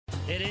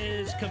It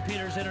is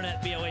Computers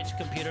Internet, BLH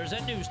Computers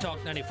at News Talk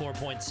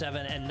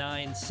 94.7 and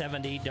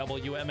 970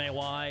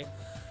 WMAY.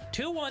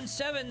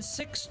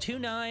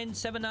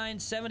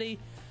 217-629-7970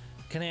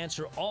 can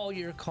answer all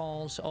your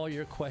calls, all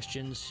your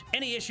questions,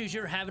 any issues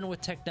you're having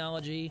with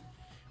technology.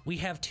 We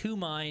have two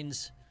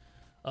minds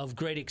of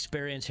great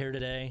experience here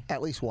today.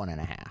 At least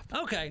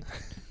 1.5. Okay.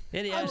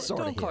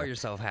 Don't call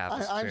yourself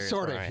half. I'm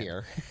sort of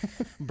here.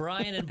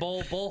 Brian and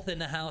Bull both in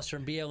the house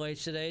from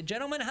BLH today.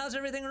 Gentlemen, how's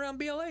everything around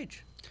BLH?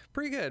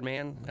 Pretty good,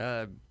 man.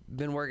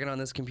 Been working on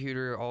this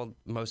computer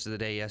most of the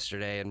day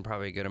yesterday and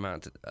probably a good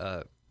amount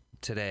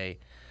today.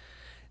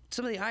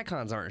 Some of the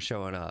icons aren't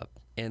showing up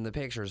in the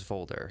pictures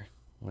folder.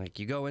 Like,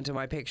 you go into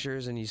my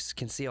pictures and you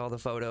can see all the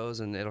photos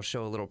and it'll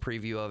show a little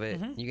preview of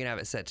it. You can have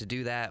it set to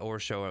do that or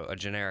show a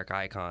generic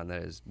icon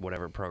that is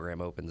whatever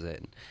program opens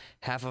it.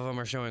 Half of them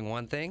are showing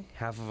one thing,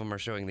 half of them are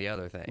showing the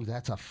other thing. Ooh,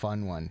 that's a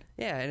fun one.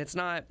 Yeah, and it's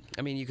not,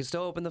 I mean, you can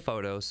still open the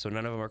photos, so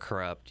none of them are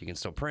corrupt. You can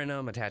still print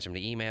them, attach them to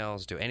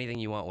emails, do anything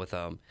you want with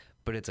them.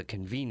 But it's a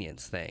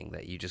convenience thing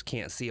that you just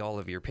can't see all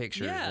of your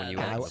pictures when you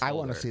open the folder. I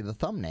want to see the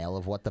thumbnail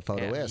of what the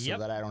photo is so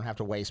that I don't have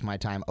to waste my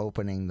time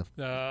opening the...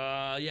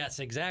 Yes,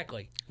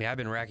 exactly. Yeah, I've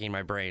been racking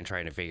my brain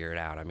trying to figure it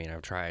out. I mean,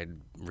 I've tried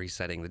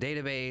resetting the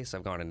database.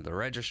 I've gone into the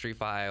registry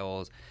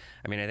files.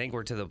 I mean, I think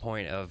we're to the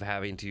point of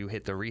having to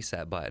hit the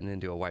reset button and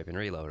do a wipe and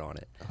reload on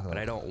it. But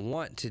I don't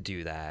want to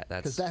do that.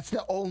 Because that's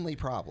the only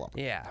problem.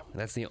 Yeah,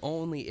 that's the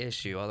only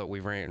issue. Although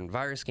we've ran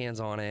virus scans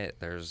on it,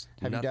 there's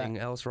nothing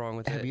else wrong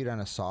with it. Have you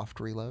done a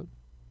soft reload?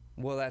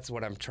 Well, that's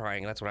what I'm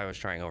trying. That's what I was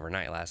trying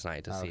overnight last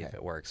night to see if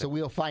it works. So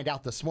we'll find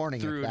out this morning.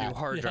 Threw a new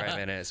hard drive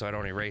in it, so I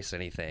don't erase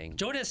anything.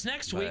 Join us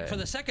next week for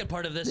the second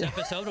part of this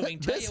episode, and we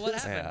can tell you what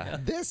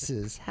happened. This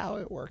is how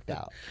it worked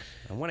out.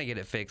 I want to get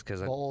it fixed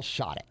because Bull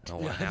shot it. I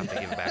don't want to have to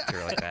give it back to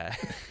her like that.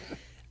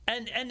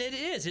 And it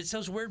is. It's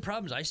those weird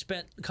problems. I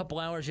spent a couple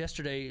hours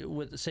yesterday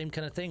with the same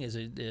kind of thing. As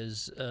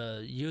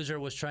a user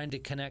was trying to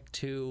connect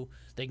to,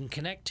 they can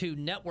connect to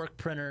network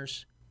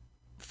printers,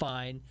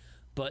 fine.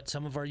 But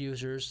some of our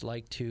users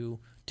like to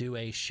do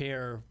a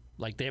share,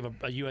 like they have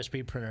a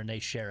USB printer and they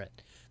share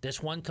it.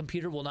 This one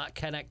computer will not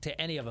connect to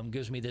any of them.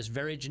 Gives me this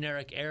very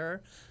generic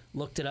error.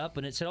 Looked it up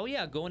and it said, oh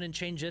yeah, go in and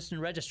change this in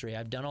registry.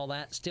 I've done all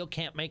that. Still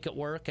can't make it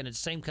work, and it's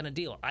the same kind of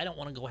deal. I don't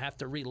want to go have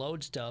to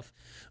reload stuff,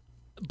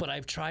 but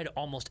I've tried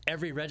almost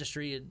every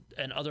registry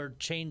and other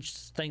change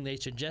thing they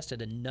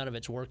suggested, and none of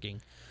it's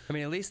working. I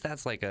mean, at least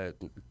that's like a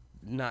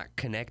not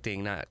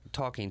connecting, not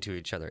talking to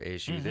each other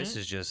issue. This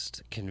is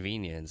just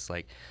convenience.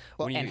 Like,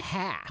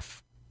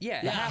 half.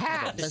 Yeah,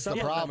 half is the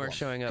problem. Some of them are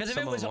showing up. Because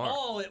if it was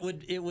all, it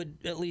would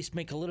at least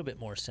make a little bit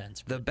more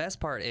sense. The best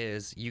part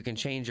is you can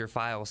change your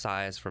file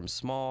size from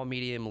small,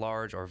 medium,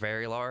 large, or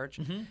very large.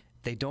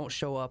 They don't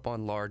show up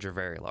on large or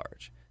very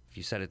large. If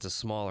you set it to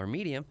small or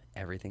medium,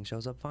 everything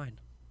shows up fine.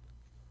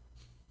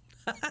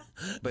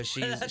 But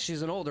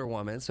she's an older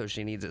woman, so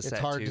she needs it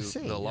set to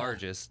the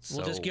largest.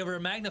 We'll just give her a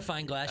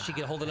magnifying glass. She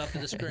can hold it up to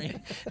the screen.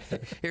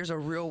 Here's a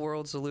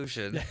real-world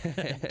solution.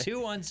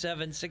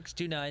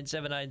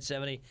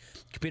 217-629-7970.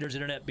 Computers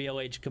Internet,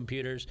 BLH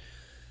Computers.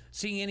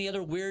 Seeing any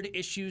other weird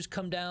issues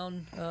come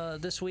down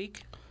this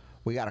week?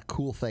 We got a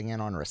cool thing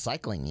in on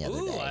recycling the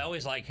other day. I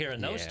always like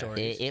hearing those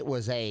stories. It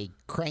was a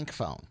crank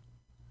phone.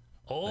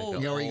 Oh. You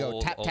know where you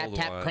go, tap, tap,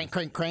 tap, crank,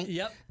 crank, crank?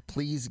 Yep.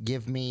 Please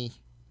give me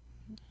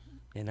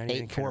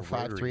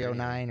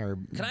 845-309 or...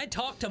 Can I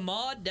talk to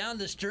Maud down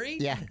the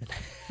street? Yeah.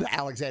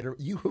 Alexander,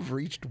 you have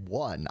reached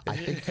 1. I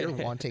think you're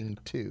wanting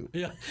 2.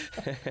 Yeah.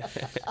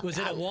 Was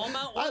it a wall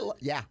mount one?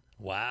 Yeah.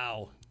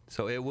 Wow.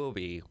 So it will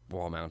be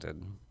wall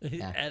mounted.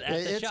 Yeah. at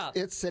the shop.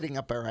 It's sitting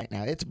up there right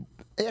now.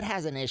 It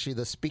has an issue.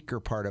 The speaker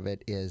part of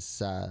it is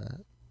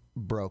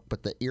broke,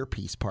 but the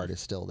earpiece part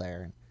is still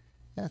there.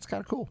 Yeah, it's kind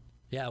of cool.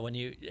 Yeah, when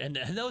you and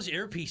those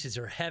earpieces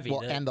are heavy.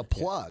 Well, and the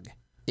plug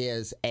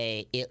is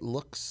it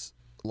looks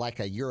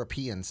like a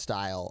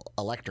European-style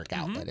electric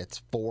outlet.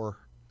 It's four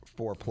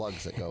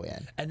plugs that go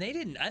in. And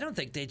I don't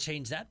think they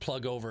changed that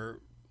plug over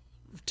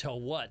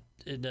till what?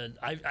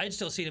 I'd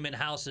still seen them in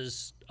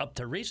houses up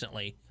to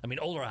recently. I mean,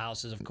 older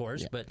houses, of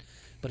course, but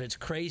it's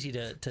crazy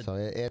to... So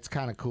it's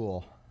kind of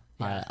cool.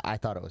 Yeah. I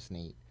thought it was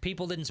neat.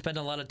 People didn't spend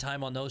a lot of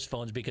time on those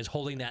phones because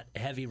holding that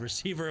heavy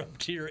receiver up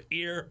to your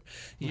ear,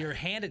 your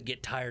hand would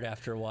get tired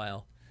after a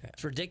while.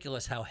 It's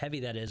ridiculous how heavy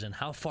that is and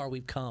how far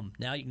we've come.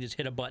 Now you can just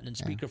hit a button and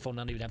speakerphone,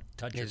 not even have to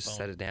touch your phone. Just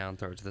set it down,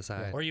 throw it to the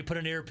side. Or you put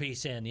an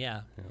earpiece in,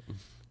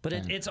 But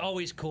it's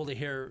always cool to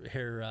hear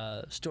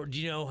story.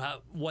 Do you know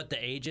what the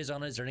age is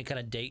on it? Is there any kind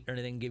of date or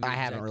anything? I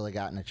haven't really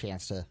gotten a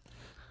chance to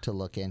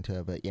look into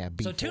it, but yeah.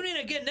 So tune in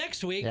again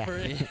next week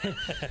for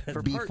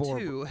part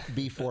 2.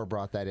 B4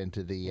 brought that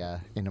into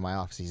my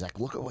office. He's like,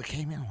 "Look at what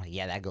came in." I'm like,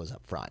 "Yeah, that goes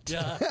up front."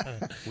 Yeah.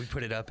 We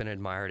put it up and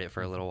admired it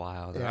for a little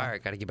while. All right,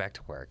 got to get back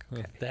to work.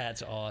 Okay.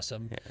 That's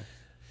awesome. Yeah.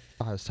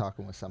 I was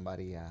talking with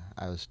somebody.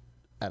 I was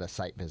at a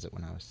site visit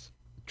when I was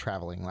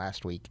traveling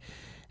last week,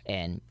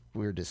 and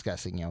we were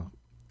discussing,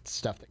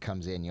 stuff that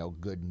comes in,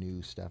 good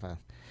news stuff.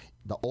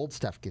 the old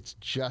stuff gets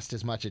just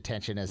as much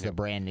attention as the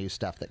brand new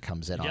stuff that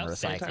comes in on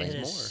recycling. It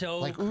is so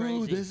like, crazy.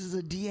 ooh, this is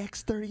a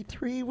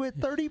DX33 with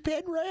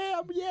 30-pin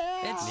RAM.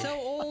 Yeah. It's so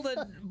old,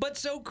 but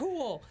so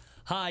cool.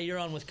 Hi, you're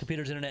on with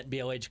Computers Internet and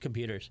BLH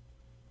Computers.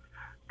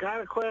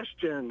 Got a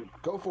question.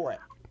 Go for it.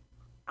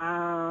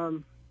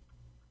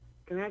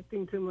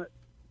 Connecting to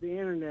the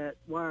internet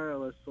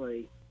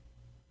wirelessly.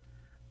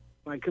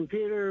 My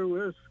computer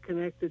was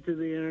connected to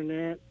the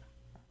internet,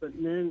 but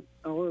then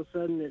all of a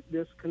sudden it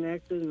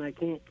disconnected and I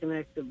can't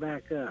connect it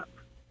back up.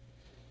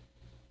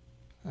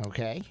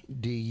 Okay.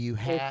 Do you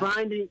have...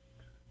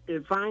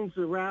 It finds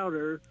the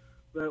router,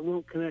 but it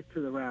won't connect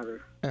to the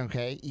router.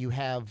 Okay. You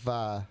have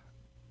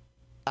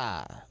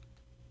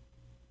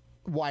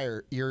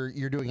wire.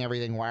 You're doing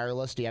everything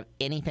wireless. Do you have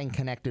anything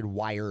connected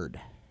wired?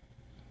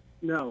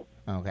 No.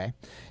 Okay.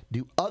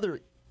 Do other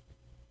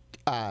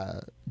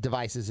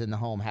devices in the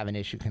home have an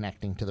issue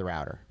connecting to the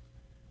router?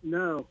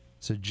 No.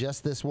 So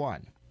just this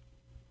one.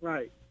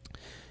 Right.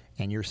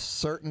 And you're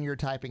certain you're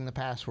typing the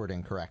password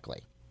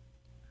incorrectly?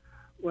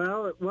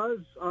 Well, it was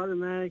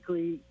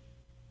automatically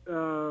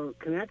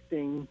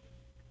connecting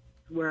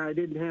where I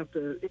didn't have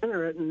to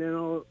enter it, and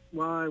then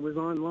while I was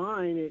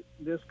online, it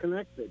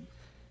disconnected.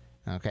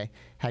 Okay.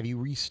 Have you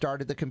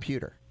restarted the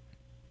computer?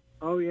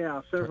 Oh, yeah,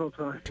 several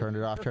times. Turned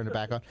it off, turned it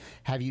back on.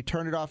 Have you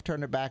turned it off,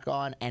 turned it back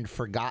on, and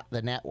forgot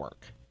the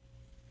network?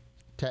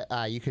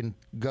 You can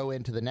go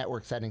into the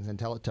network settings and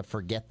tell it to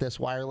forget this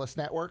wireless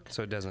network.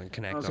 So it doesn't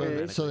connect Okay.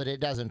 automatically. So that it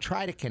doesn't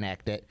try to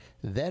connect it,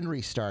 then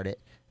restart it,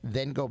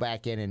 then go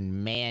back in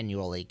and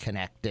manually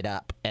connect it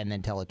up, and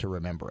then tell it to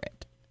remember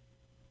it.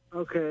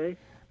 Okay.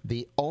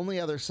 The only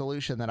other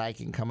solution that I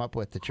can come up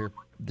with that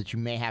you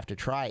may have to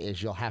try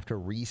is you'll have to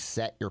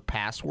reset your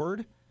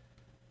password.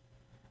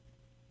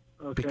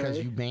 Okay. Because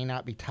you may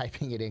not be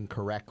typing it in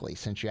correctly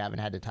since you haven't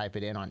had to type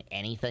it in on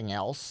anything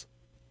else.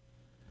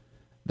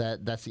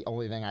 That's the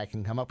only thing I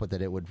can come up with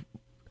that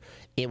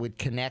it would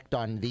connect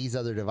on these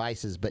other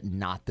devices but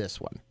not this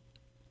one.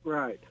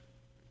 Right.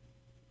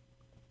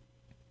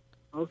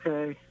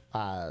 Okay.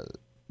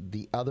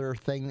 The other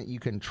thing that you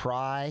can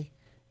try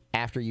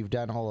after you've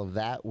done all of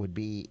that would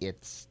be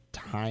it's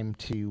time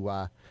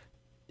to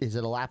is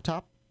it a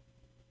laptop?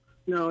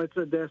 No, it's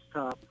a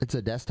desktop. It's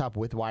a desktop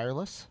with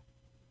wireless?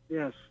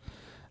 Yes.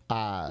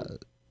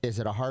 Is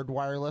it a hard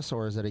wireless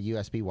or is it a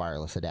USB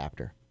wireless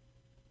adapter?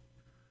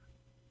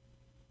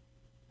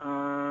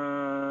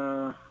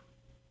 I'm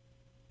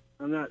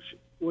not sure.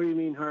 What do you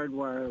mean hard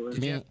wireless?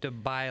 Did you have to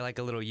buy like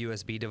a little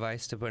USB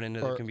device to put into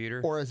the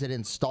computer? Or is it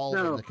installed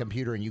in No. the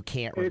computer and you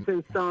can't... It's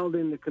installed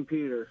in the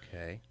computer.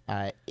 Okay.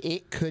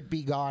 It could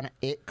be gone.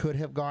 It could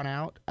have gone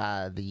out.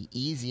 The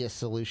easiest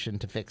solution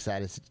to fix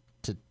that is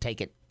to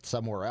take it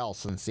somewhere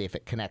else and see if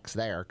it connects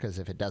there. Because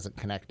if it doesn't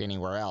connect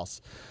anywhere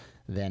else,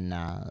 then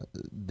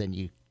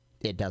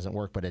it doesn't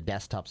work. But a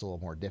desktop's a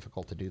little more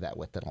difficult to do that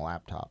with than a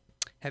laptop.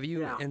 Have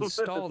you Yeah.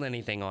 installed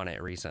anything on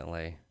it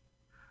recently?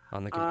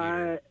 On the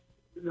computer?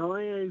 The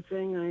only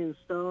thing I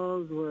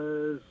installed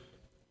was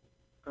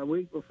a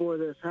week before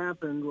this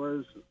happened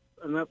was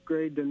an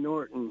upgrade to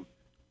Norton.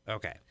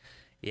 Okay.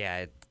 Yeah,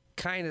 it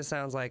kind of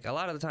sounds like a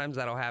lot of the times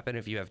that'll happen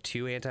if you have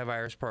two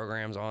antivirus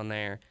programs on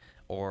there,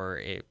 or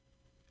it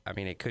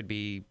could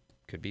be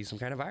some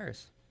kind of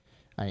virus.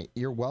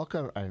 You're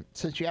welcome.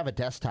 Since you have a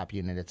desktop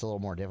unit, it's a little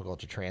more difficult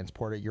to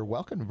transport it. You're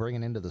welcome to bring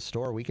it into the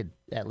store. We could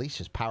at least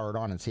just power it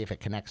on and see if it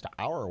connects to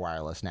our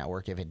wireless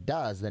network. If it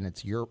does, then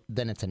it's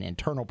an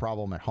internal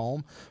problem at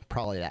home,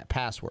 probably that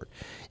password.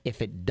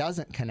 If it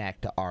doesn't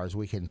connect to ours,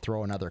 we can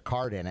throw another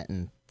card in it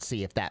and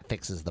see if that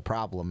fixes the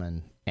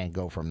problem and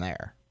go from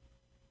there.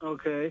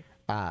 Okay.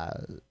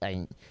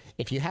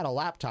 If you had a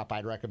laptop,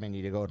 I'd recommend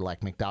you to go to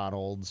like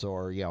McDonald's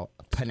or Panera,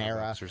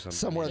 Starbucks or something.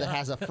 somewhere that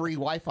has a free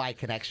Wi-Fi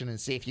connection and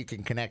see if you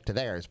can connect to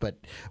theirs. But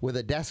with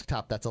a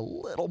desktop, that's a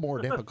little more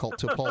difficult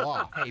to pull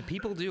off. Hey,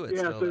 people do it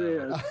Yes, still,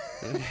 it though.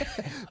 is.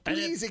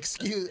 Please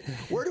excuse.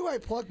 Where do I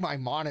plug my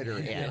monitor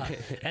in? Yeah.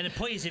 And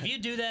please, if you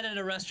do that at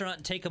a restaurant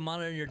and take a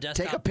monitor in your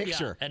desktop, Take a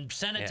picture. and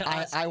send it to Yeah.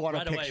 us. I want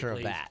right a picture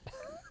away, of please. that.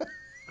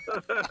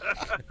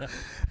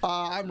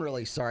 I'm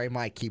really sorry.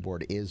 My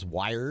keyboard is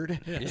wired,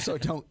 so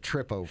don't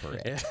trip over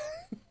it.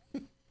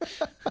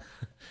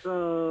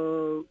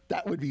 So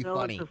That would be tell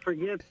funny. it to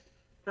forget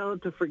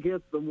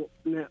the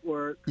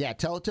network. Yeah,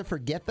 tell it to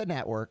forget the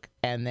network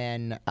and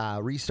then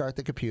restart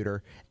the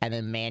computer and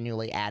then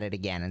manually add it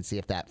again and see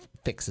if that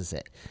fixes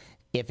it.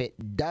 If it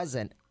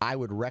doesn't, I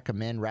would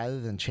recommend rather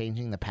than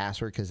changing the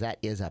password, because that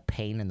is a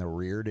pain in the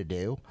rear to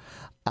do,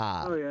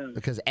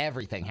 because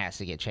everything has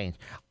to get changed,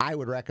 I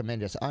would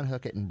recommend just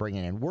unhook it and bring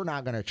it in. We're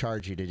not going to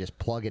charge you to just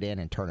plug it in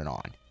and turn it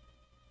on.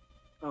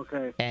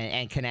 Okay.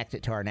 And connect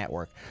it to our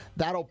network.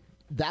 That'll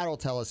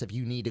tell us if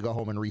you need to go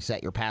home and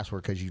reset your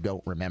password because you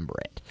don't remember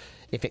it.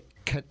 If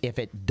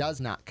it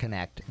does not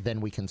connect, then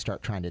we can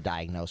start trying to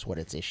diagnose what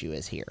its issue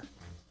is here.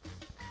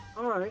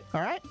 All right.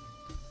 All right?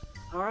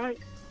 All right.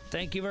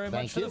 Thank you very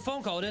much for the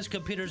phone call. It is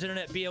Computers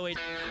Internet BLH.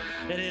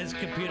 It is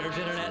Computers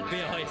Internet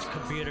BLH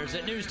Computers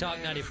at News Talk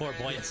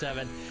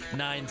 94.7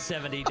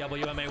 970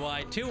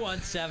 WMAY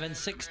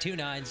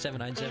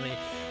 217-629-7970.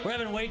 We're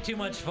having way too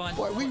much fun.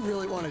 Boy, we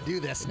really want to do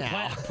this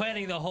now.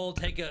 Planning the whole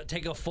take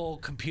a full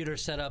computer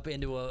setup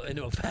into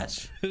a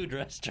fast food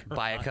restaurant.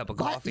 Buy a cup of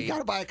But coffee. you got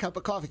to buy a cup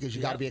of coffee because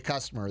you got to be a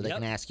customer. Or they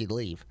can ask you to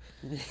leave.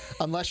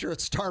 Unless you're at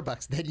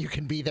Starbucks, then you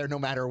can be there no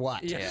matter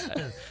what. Yeah.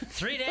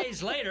 3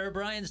 days later,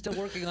 Brian's still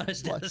working on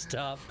his desktop.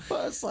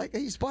 Well, it's like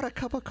he's bought a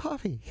cup of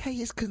coffee. Hey,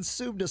 he's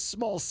consumed a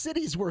small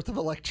city's worth of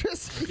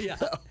electricity. Yeah.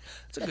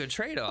 It's a good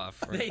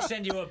trade-off. They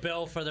send you a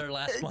bill for their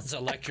last month's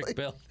electric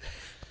bill.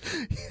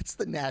 It's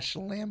the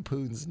National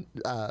Lampoon's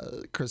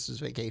Christmas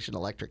Vacation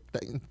electric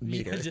thing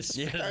meter. Just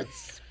spin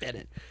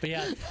it. But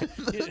yeah,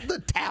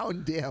 the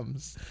town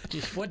dims.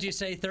 what'd you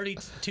say?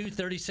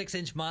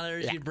 36-inch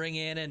monitors you bring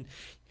in, and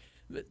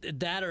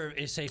that, or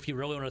say if you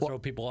really want to throw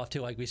people off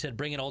too, like we said,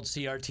 bring an old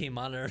CRT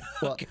monitor.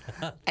 Well,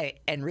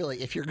 and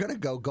really, if you're gonna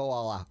go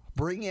all out,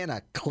 bring in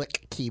a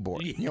click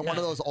keyboard. You know, one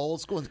of those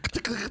old school. And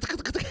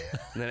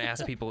then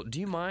ask people, do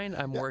you mind?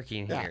 I'm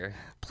working here.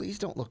 Please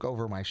don't look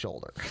over my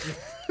shoulder.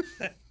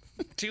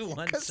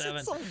 217.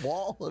 It's a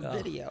wall of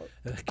video.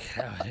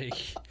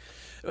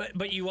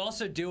 But you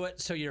also do it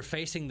so you're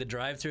facing the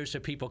drive-thru, so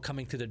people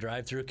coming through the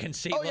drive-thru can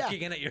see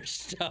looking in at your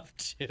stuff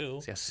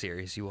too. See how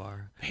serious you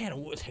are.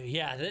 Man,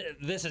 yeah,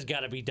 this has got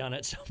to be done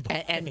at some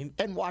point.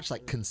 And watch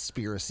like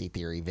conspiracy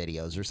theory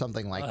videos or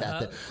something like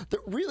that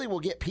really will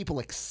get people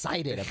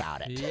excited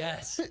about it.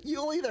 Yes.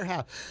 You'll either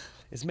have.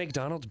 Is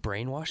McDonald's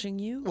brainwashing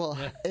you? Well,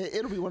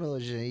 it'll be one of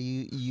those.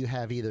 You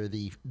have either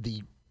the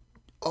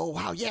oh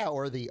wow yeah,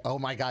 or the oh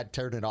my god,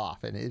 turn it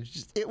off, and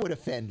it would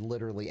offend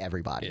literally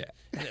everybody. Yeah.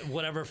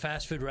 Whatever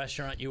fast food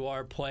restaurant you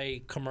are,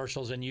 play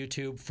commercials on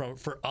YouTube for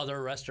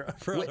other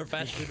other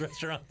fast food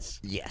restaurants.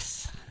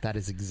 Yes, that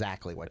is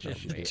exactly what you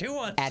should do.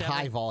 217 at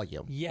high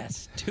volume.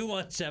 Yes,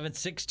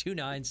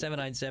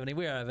 217-629-7970.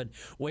 We are having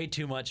way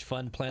too much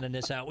fun planning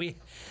this out. We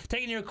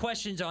taking your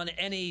questions on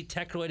any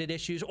tech-related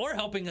issues or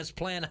helping us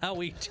plan how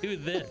we do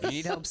this. You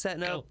need help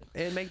setting up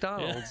in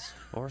McDonald's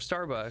or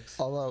Starbucks.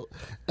 Although,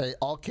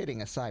 all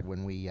kidding aside,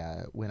 when we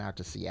went out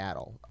to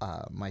Seattle,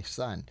 my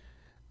son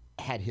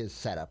had his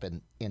set up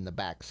in the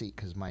back seat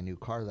because my new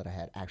car that I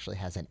had actually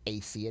has an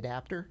AC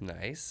adapter.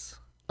 Nice.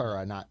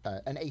 Or not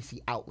an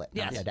AC outlet,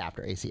 not an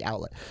adapter, AC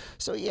outlet.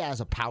 So he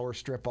has a power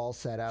strip all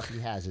set up. He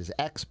has his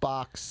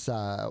Xbox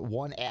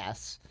One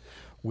S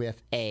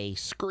with a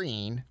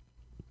screen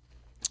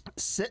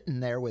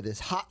sitting there with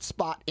his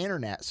hotspot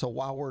internet. So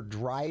while we're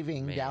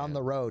driving down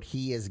the road,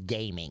 he is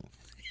gaming.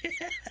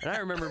 And I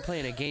remember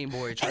playing a Game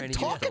Boy trying to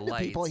use the to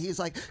lights. people, he's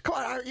like, "Come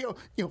on,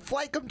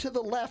 flank him to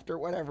the left," or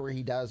whatever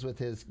he does with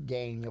his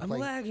game. I'm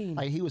lagging.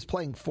 He was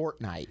playing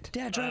Fortnite.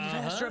 Dad, drive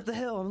faster up the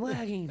hill. I'm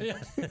lagging.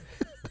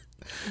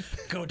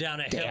 Go down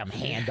a hill. Damn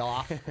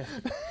handoff.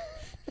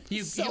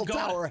 Cell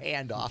tower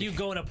handoff. You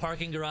go in a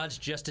parking garage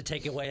just to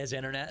take away his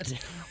internet.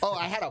 Oh,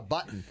 I had a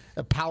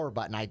power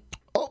button.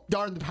 Oh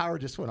darn, the power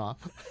just went off.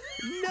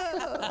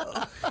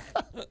 No.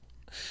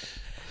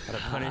 How to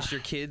punish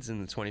your kids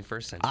in the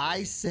 21st century.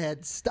 I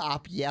said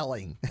stop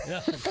yelling.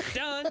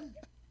 Done.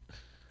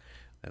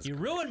 You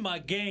ruined my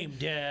game,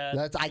 Dad.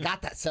 I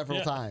got that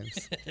several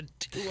times.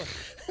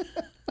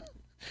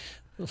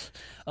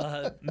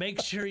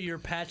 Make sure you're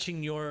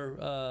patching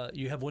your.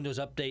 You have Windows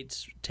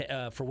updates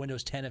for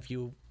Windows 10 if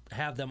you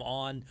have them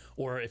on,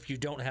 or if you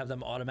don't have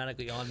them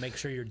automatically on. Make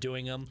sure you're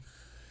doing them.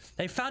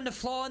 They found a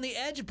flaw in the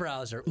Edge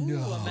browser.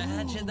 Ooh,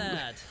 imagine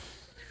that.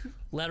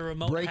 Let a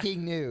remote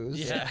breaking news.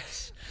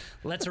 Yes.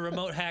 Lets a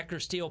remote hacker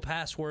steal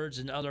passwords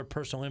and other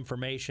personal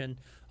information.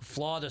 A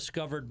flaw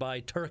discovered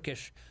by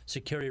Turkish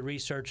security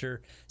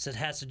researcher says it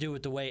has to do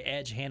with the way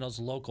Edge handles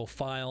local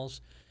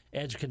files.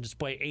 Edge can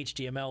display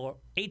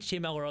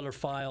HTML or other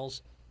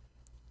files.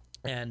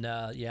 And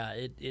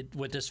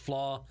with this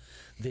flaw,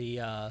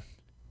 if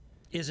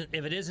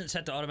it isn't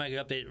set to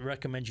automatically update, it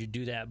recommends you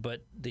do that.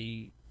 But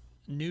the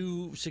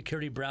new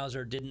security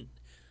browser didn't.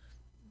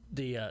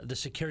 The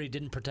security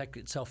didn't protect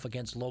itself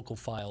against local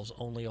files,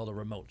 only all the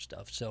remote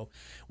stuff. So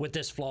with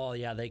this flaw,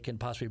 they can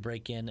possibly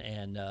break in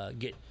and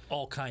get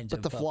all kinds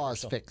of. But the flaw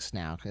is fixed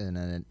now in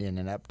an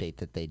update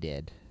that they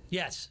did.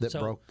 Yes, that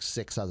broke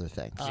 6 other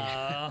things.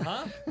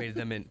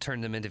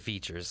 Turned them into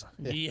features.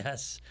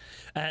 Yes,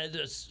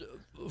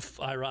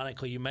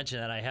 ironically, you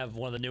mentioned that I have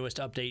one of the newest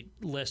update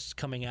lists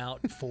coming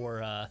out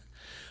for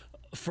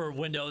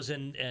Windows,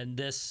 and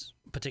this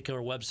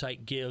particular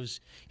website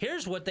gives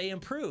here's what they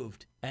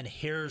improved, and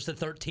here's the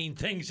 13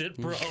 things it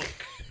broke.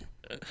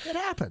 It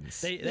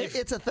happens.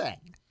 It's a thing.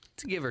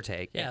 It's a give or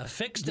take. Yeah,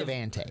 fixed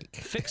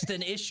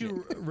an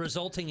issue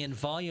resulting in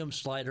volume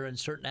slider in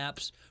certain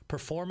apps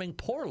performing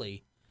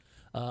poorly.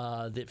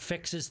 That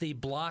fixes the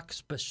block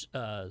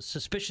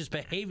suspicious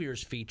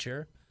behaviors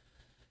feature.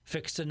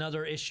 Fixed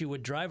another issue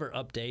with driver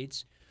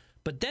updates,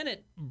 but then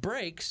it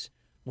breaks.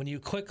 When you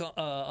click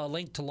a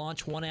link to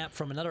launch one app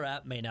from another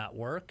app, may not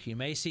work. You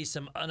may see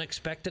some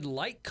unexpected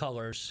light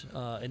colors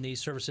in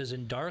these services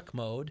in dark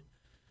mode.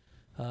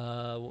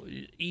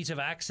 Ease of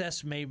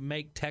access may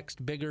make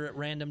text bigger at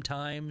random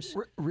times.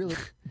 Really?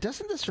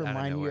 Doesn't this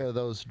remind you of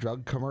those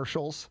drug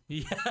commercials?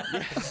 Yeah.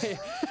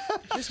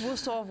 This will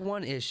solve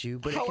one issue,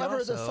 but however,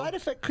 it can also... the side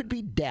effect could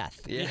be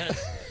death.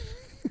 Yes.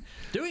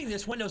 Doing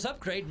this Windows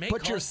upgrade may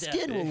But cause your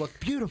death. skin will look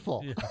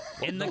beautiful.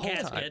 In the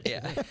casket.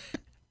 Yeah.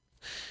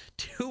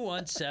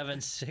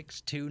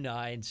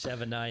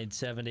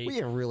 217-629-7970. We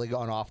have really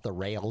gone off the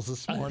rails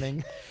this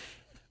morning.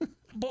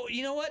 But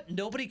you know what?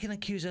 Nobody can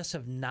accuse us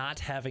of not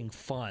having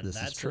fun.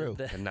 This is true.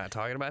 And not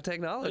talking about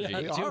technology.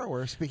 Yeah. We are.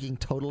 We're speaking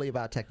totally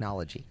about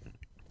technology.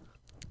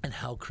 And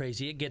how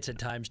crazy it gets at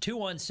times.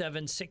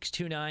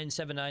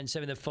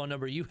 217-629-7970, the phone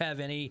number. You have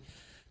any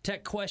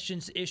tech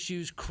questions,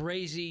 issues,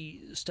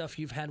 crazy stuff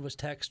you've had with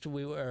text?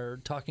 We were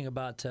talking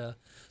about the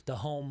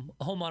home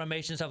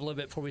automation stuff a little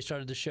bit before we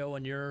started the show,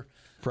 and you're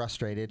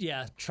frustrated.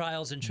 Yeah,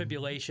 trials and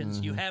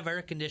tribulations. You have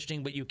air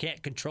conditioning, but you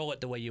can't control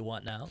it the way you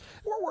want now.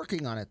 We're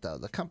working on it, though.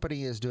 The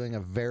company is doing a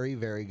very,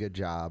 very good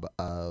job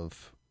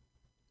of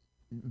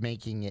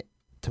making it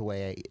the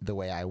way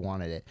I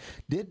wanted it.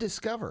 Did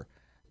discover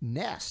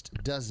Nest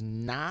does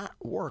not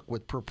work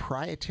with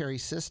proprietary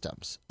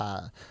systems.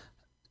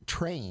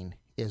 Train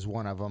is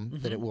one of them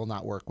that it will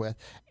not work with,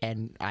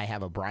 and I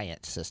have a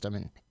Bryant system,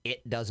 and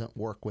it doesn't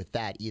work with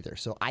that either.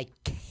 So I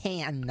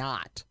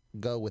cannot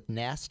go with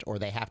Nest, or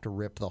they have to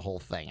rip the whole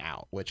thing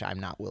out, which I'm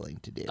not willing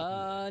to do.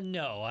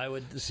 No, I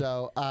would.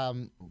 So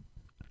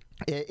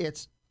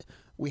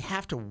we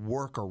have to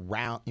work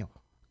around,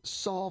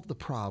 solve the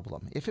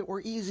problem. If it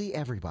were easy,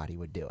 everybody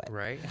would do it.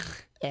 Right.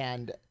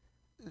 And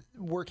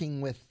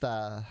working with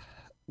that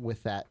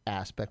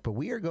aspect, but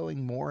we are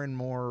going more and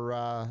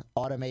more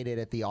automated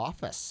at the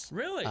office.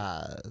 Really?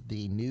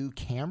 The new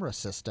camera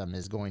system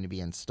is going to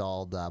be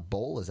installed.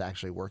 Bowl is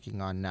actually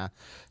working on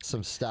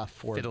some stuff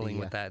for Fiddling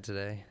with that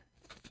today.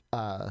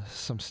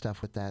 Some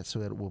stuff with that,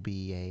 so it will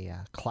be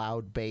a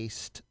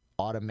cloud-based,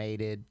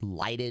 automated,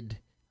 lighted.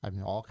 I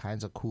mean, all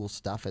kinds of cool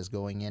stuff is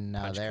going in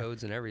Punch there.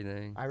 codes and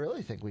everything. I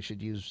really think we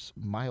should use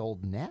my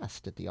old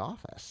Nest at the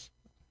office.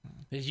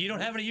 You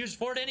don't have any use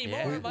for it anymore.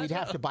 Yeah. We'd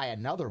have to buy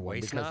another one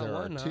Waste because not, there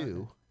are want not.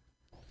 two.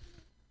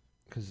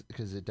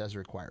 Because it does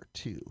require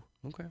two.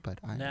 Okay. But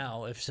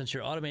Now, since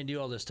you're automating do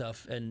all this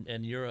stuff,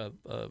 and you're a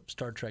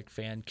Star Trek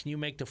fan, can you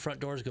make the front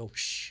doors go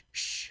shh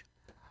shh?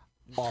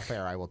 Off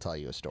air, I will tell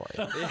you a story.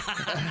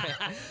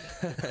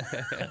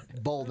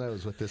 Bull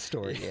knows what this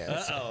story is.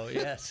 Uh-oh,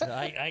 yes.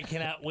 I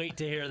cannot wait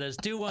to hear this.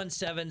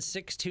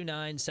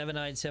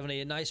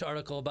 217-629-7970. A nice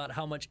article about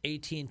how much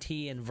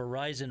AT&T and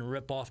Verizon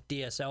rip off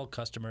DSL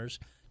customers.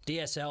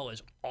 DSL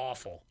is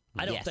awful.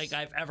 I don't think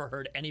I've ever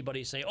heard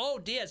anybody say, oh,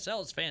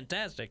 DSL is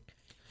fantastic.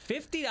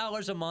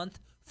 $50 a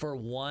month for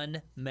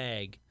 1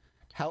 meg.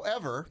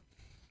 However,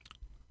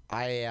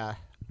 I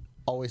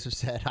always have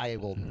said I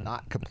will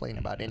not complain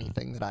about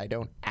anything that I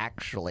don't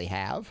actually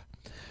have.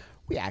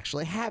 We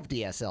actually have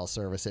DSL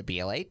service at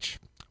BLH,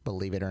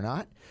 believe it or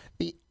not.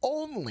 The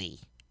only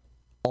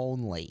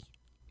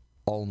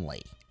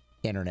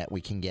internet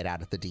we can get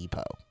out at the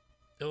depot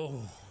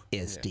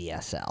is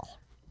DSL.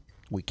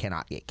 We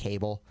cannot get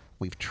cable.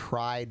 We've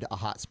tried a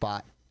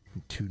hotspot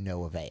to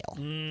no avail.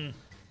 And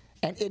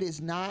it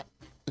is not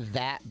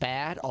that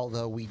bad,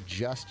 although we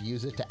just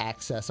use it to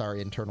access our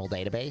internal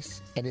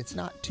database, and it's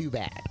not too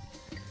bad.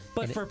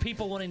 But for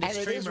people wanting to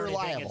stream or anything,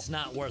 reliable. it's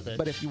not worth it.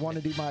 But if you want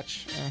to do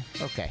much,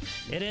 okay.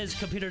 It is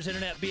Computers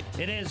Internet.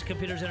 It is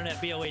Computers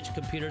Internet. BLH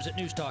Computers at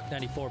News Talk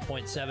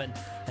 94.7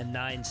 and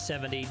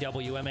 970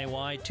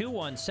 WMAY.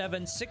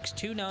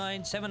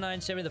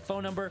 217-629-7970. The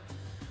phone number.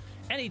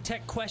 Any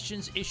tech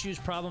questions, issues,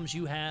 problems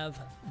you have,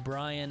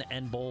 Brian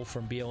and Bull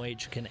from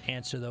BLH can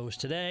answer those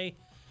today.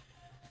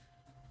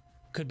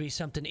 Could be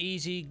something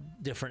easy,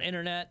 different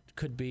internet.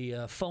 Could be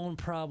a phone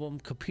problem,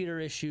 computer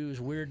issues,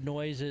 weird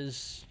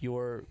noises.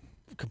 Your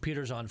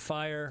computer's on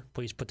fire.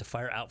 Please put the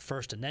fire out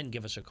first and then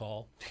give us a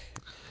call.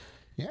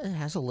 Yeah, it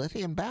has a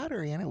lithium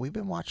battery in it. We've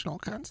been watching all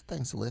kinds of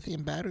things. The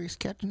lithium battery's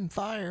catching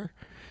fire.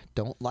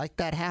 Don't like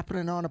that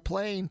happening on a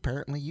plane.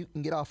 Apparently, you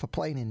can get off a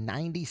plane in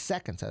 90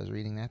 seconds. I was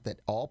reading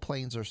that all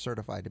planes are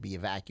certified to be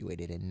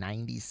evacuated in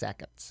 90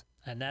 seconds.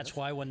 And that's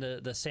why when the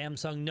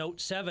Samsung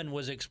Note 7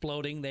 was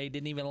exploding, they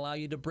didn't even allow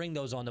you to bring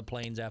those on the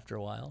planes after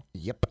a while.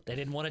 Yep. They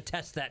didn't want to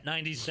test that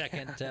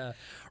 90-second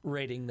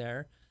rating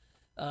there.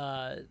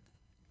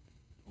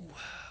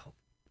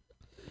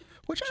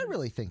 Which I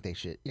really think they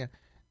should. Yeah,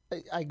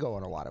 I go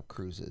on a lot of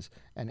cruises,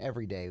 and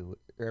every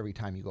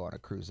time you go on a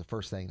cruise, the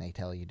first thing they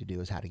tell you to do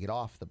is how to get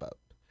off the boat.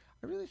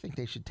 I really think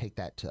they should take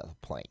that to the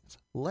planes.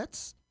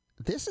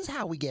 This is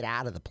how we get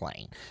out of the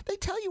plane. They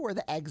tell you where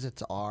the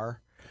exits are.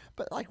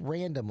 But like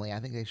randomly, I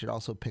think they should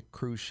also pick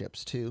cruise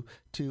ships to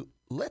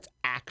let's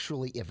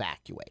actually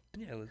evacuate.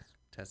 Yeah, let's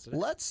test it.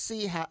 Let's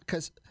see how,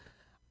 because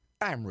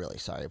I'm really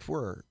sorry if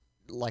we're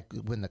like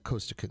when the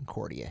Costa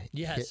Concordia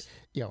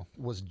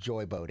was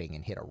joyboating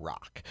and hit a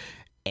rock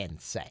and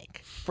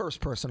sank.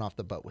 First person off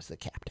the boat was the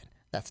captain.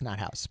 That's not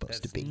how it's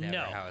supposed to be.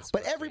 No.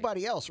 But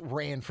everybody else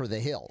ran for the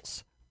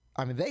hills.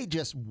 I mean, they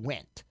just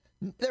went.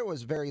 There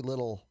was very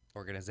little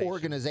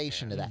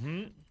organization to that.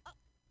 Mm-hmm.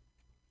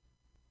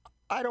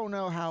 I don't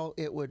know how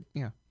it would,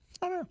 I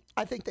don't know.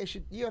 I think they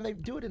should, they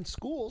do it in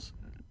schools.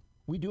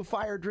 We do a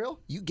fire drill.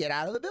 You get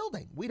out of the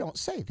building. We don't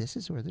say this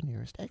is where the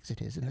nearest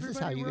exit is, and this is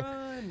how you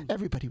run.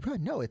 Everybody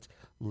run. No, it's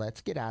let's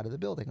get out of the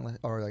building.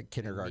 Or like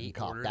kindergarten Meet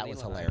cop. That orderly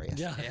was line. hilarious.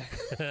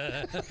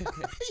 Yeah.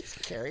 He's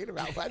carrying him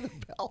out by the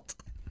belt.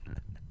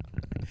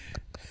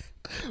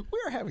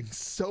 We're having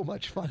so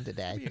much fun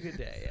today. Be a good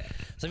day. Yeah.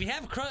 So if you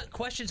have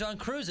questions on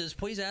cruises,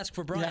 please ask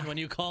for Brian when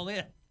you call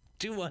in.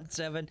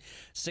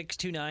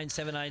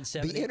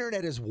 217-629-7970. The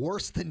internet is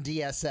worse than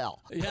DSL.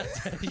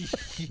 Yes.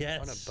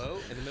 On a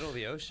boat in the middle of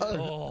the ocean.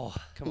 Oh,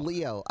 Come on.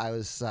 Leo, I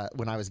was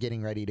when I was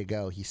getting ready to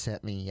go, he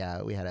sent me.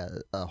 We had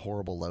a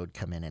horrible load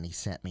come in, and he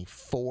sent me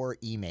 4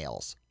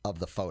 emails of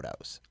the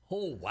photos.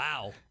 oh,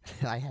 wow.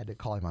 I had to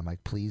call him. I'm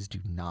like, please do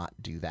not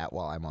do that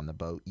while I'm on the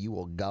boat. You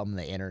will gum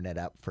the internet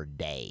up for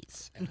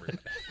days.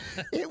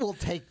 It will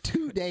take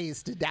 2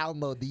 days to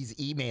download these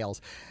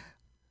emails,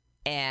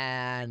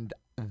 and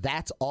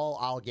that's all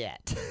I'll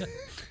get.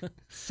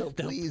 So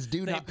please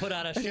do They not. put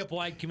out a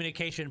ship-wide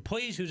communication.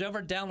 Please, who's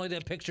ever downloaded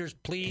the pictures,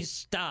 please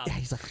stop. Yeah,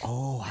 he's like,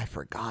 oh, I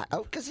forgot.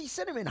 Oh, because he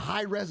sent them in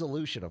high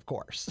resolution, of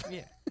course.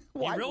 Yeah.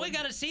 You really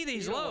got to see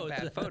these You don't want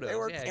loads. bad photos. They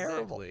were Yeah,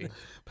 terrible. exactly.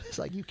 But it's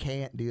like, you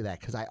can't do that,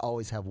 because I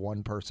always have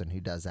one person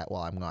who does that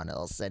while I'm gone.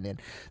 They'll send in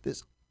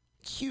this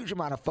huge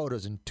amount of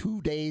photos, and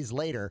 2 days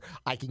later,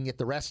 I can get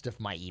the rest of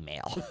my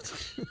email.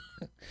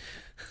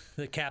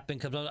 The captain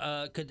comes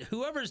on. Could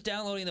whoever's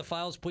downloading the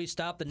files please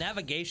stop? The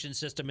navigation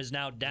system is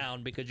now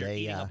down because you're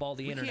eating up all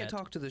the We internet. can't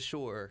talk to the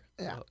shore.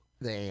 Yeah,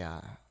 but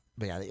yeah,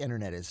 the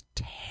internet is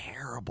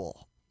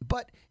terrible.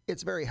 But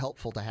it's very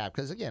helpful to have,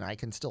 because again, I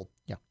can still,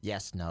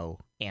 yes, no,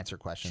 answer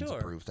questions, Sure.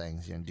 approve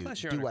things,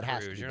 Plus, you're do on what a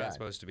has to cruise. be You're done. not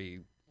supposed to be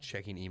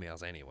checking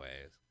emails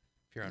anyways.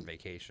 If you're on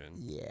vacation.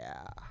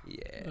 Yeah.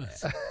 Yeah.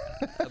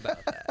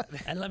 About that.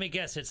 And let me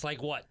guess, it's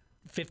like what,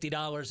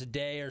 $50 a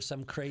day or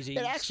some crazy?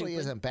 It actually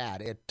stupid- isn't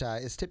bad. It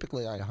is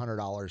typically like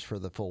 $100 for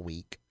the full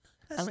week.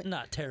 That's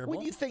not terrible.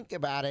 When you think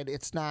about it,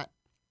 it's not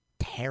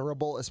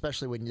terrible,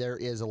 especially when there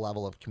is a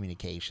level of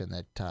communication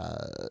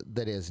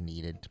that is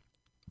needed.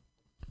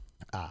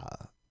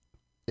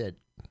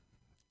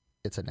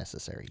 It's a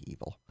necessary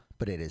evil,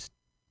 but it is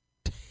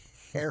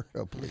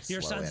terribly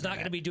Your slow son's not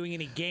going to internet. be doing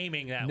any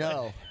gaming that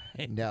No,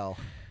 way. no,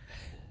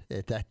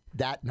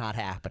 that not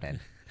happening.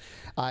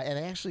 And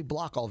they actually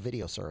block all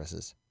video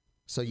services,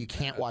 so you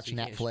can't so watch you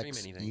can't stream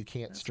Netflix. anything. You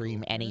can't That's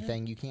stream cool.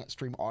 anything. You can't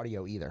stream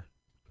audio either.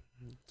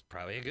 It's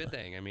probably a good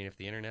thing. I mean, if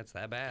the internet's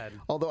that bad.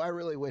 Although I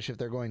really wish, if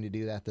they're going to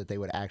do that, that they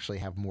would actually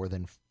have more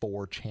than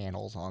 4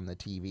 channels on the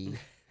TV.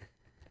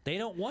 They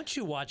don't want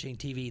you watching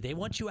TV. They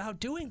want you out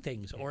doing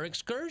things or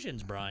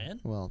excursions, Brian.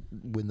 Well,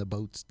 when the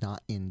boat's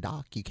not in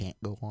dock, you can't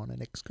go on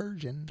an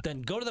excursion.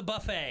 Then go to the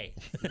buffet.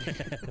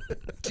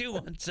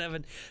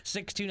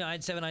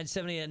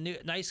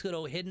 217-629-7970. A nice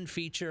little hidden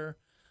feature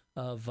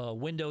of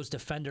Windows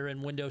Defender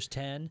and Windows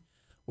 10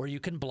 where you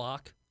can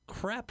block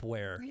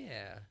crapware.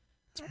 Yeah.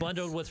 It's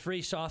bundled with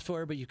free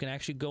software, but you can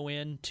actually go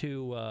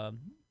into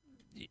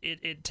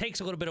it takes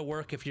a little bit of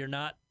work if you're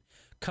not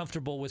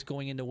comfortable with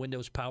going into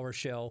Windows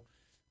PowerShell.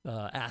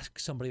 Ask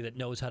somebody that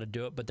knows how to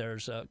do it, but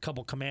there's a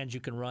couple commands you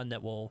can run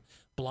that will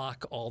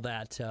block all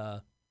that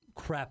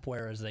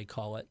crapware, as they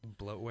call it.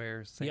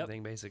 Bloatware, same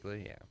thing,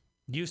 basically. Yeah.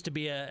 Used to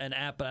be an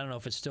app, but I don't know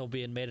if it's still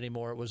being made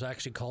anymore. It was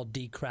actually called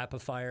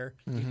Decrapifier.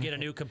 You could get a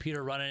new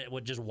computer running, it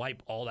would just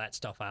wipe all that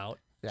stuff out.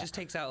 Yeah. Just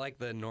takes out like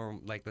the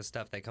the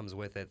stuff that comes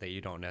with it that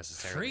you don't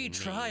necessarily Free need.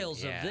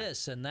 trials Yeah. of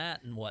this and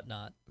that and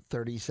whatnot.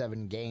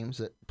 37 games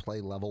that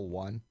play level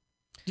 1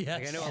 Yes.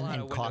 Like, I know a and lot then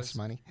of cost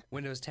money.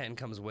 Windows 10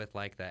 comes with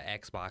like the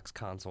Xbox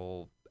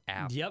console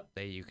app Yep.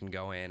 that you can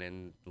go in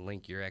and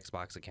link your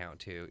Xbox account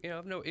to. You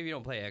know, if you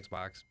don't play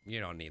Xbox, you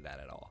don't need that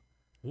at all.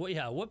 Well,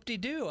 yeah,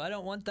 whoop-de-doo. I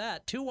don't want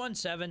that.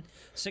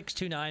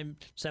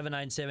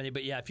 217-629-7970.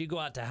 But, yeah, if you go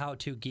out to How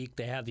To Geek,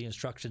 they have the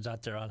instructions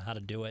out there on how to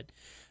do it.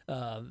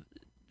 And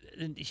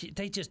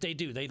they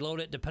do. They load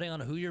it, depending on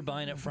who you're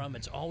buying it from,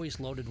 it's always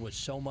loaded with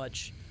so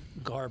much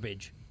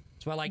garbage.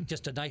 So I like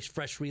just a nice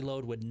fresh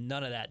reload with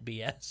none of that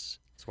BS.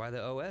 That's why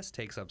the OS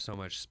takes up so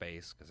much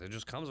space, because it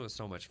just comes with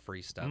so much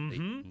free stuff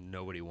that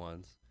nobody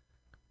wants.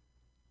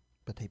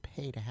 But they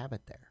pay to have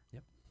it there.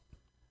 Yep.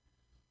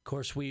 Of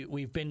course,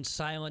 we've been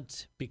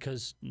silent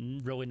because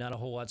really not a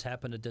whole lot's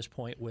happened at this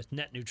point with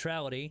net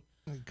neutrality.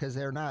 Because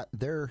they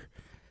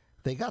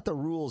got the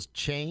rules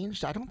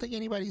changed. I don't think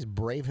anybody's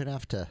brave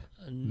enough to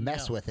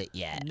mess with it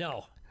yet.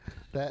 No.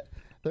 That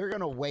they're going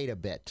to wait a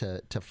bit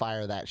to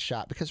fire that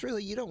shot, because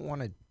really you don't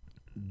want to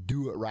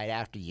do it right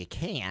after you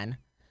can.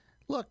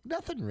 Look,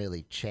 nothing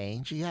really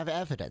changed. You have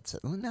evidence.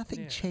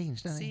 Nothing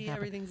changed. Nothing See, happened.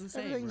 everything's the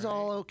same, Everything's right?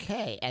 all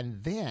okay.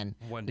 And then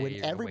One day when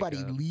you're gonna everybody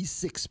wake up.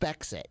 least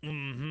expects it,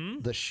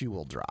 the shoe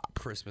will drop.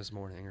 Christmas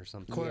morning or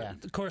something. Yeah.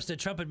 Of course, the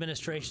Trump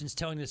administration is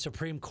telling the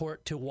Supreme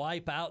Court to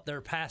wipe out their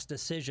past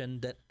decision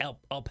that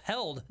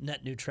upheld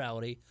net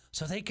neutrality,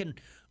 so it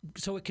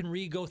can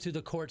re-go through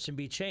the courts and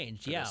be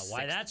changed. the Yeah,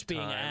 why sixth that's being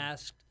time.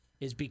 asked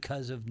is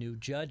because of new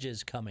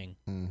judges coming.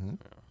 Mm-hmm.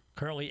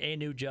 Currently, a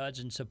new judge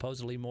and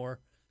supposedly more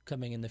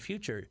coming in the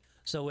future.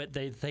 So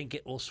they think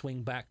it will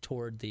swing back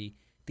toward the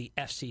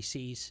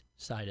FCC's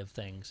side of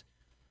things.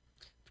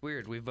 It's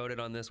weird. We voted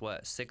on this,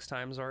 6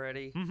 times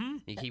already? Mm-hmm.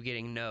 You keep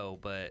getting no,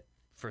 but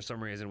for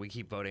some reason we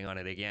keep voting on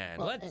it again.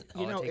 Well, What?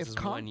 All it takes is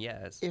one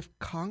yes. If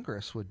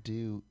Congress would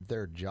do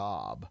their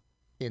job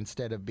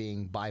instead of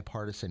being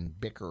bipartisan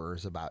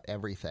bickerers about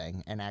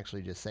everything and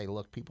actually just say,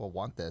 look, people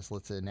want this,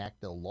 let's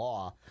enact a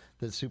law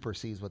that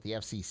supersedes what the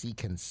FCC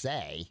can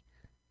say,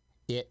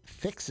 it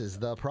fixes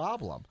the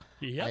problem.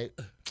 Yep.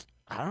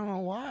 I don't know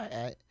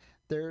why.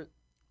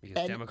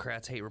 Because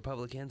Democrats hate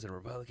Republicans and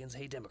Republicans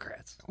hate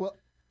Democrats. Well,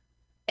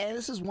 and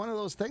this is one of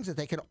those things that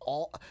they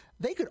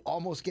could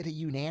almost get a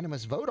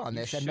unanimous vote on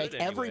this and make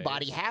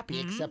everybody happy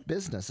except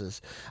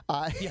businesses.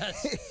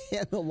 Yes.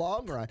 In the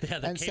long run,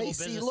 and say,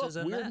 see, look,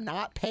 we're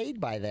not paid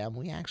by them.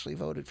 We actually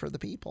voted for the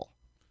people.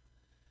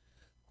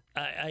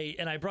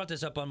 I brought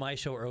this up on my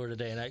show earlier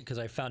today, because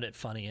I found it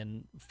funny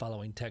in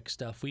following tech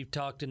stuff. We've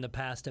talked in the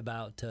past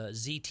about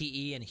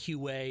ZTE and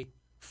Huawei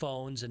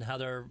phones and how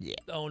they're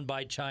owned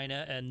by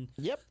China, and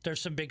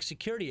there's some big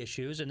security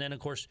issues. And then, of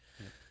course,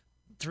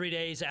 3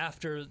 days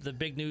after the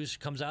big news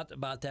comes out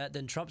about that,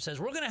 then Trump says,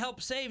 we're going to help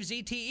save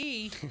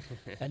ZTE.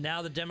 And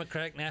now the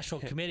Democratic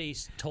National Committee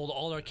told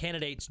all their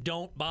candidates,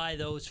 don't buy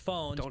those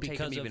phones. Don't take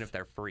them even if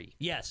they're free.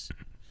 Yes.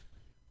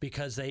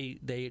 Because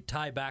they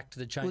tie back to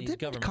the Chinese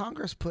government.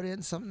 Congress put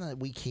in something that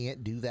we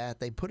can't do that?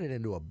 They put it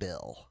into a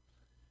bill.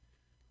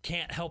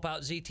 Can't help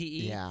out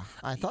ZTE? Yeah.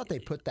 I thought they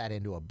put that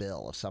into a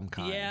bill of some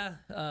kind.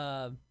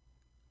 Yeah.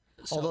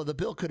 Although the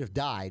bill could have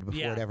died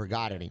before it ever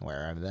got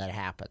anywhere. I mean, that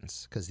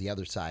happens because the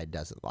other side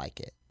doesn't like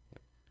it.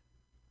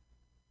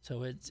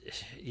 So it's,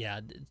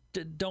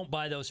 don't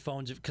buy those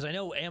phones, because I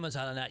know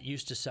Amazon and that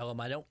used to sell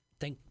them. I don't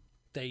think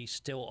they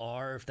still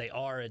are. If they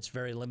are, it's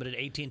very limited.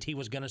 AT&T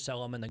was going to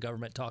sell them, and the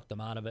government talked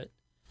them out of it.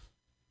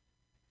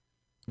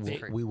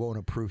 We won't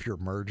approve your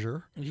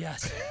merger?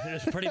 Yes,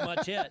 that's pretty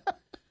much it.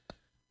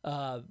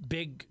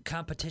 Big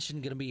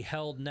competition going to be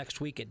held next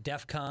week at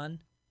DEF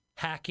CON,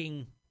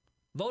 hacking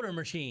voter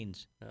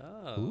machines.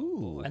 Oh.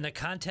 Ooh. And the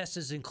contest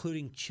is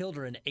including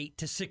children 8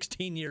 to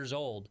 16 years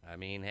old. I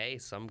mean, hey,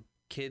 some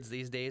kids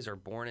these days are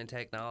born in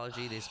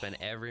technology. They spend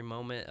every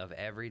moment of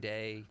every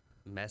day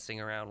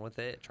messing around with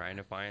it, trying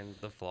to find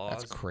the flaws.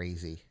 That's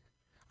crazy.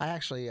 I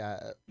actually,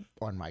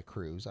 on my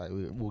cruise,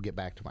 we'll get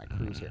back to my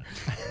cruise here.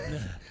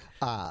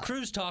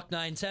 Cruise Talk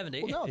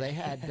 970. Well, no, they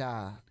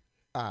had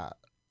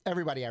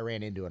everybody I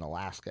ran into in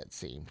Alaska, it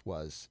seemed,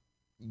 was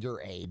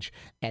your age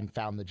and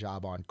found the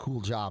job on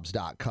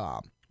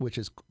cooljobs.com, which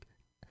is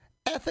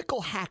ethical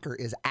hacker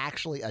is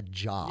actually a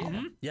job.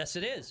 Mm-hmm. Yes,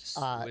 it is.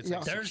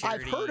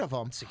 I've heard of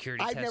them.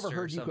 Security I've never tester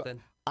heard you.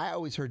 I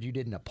always heard you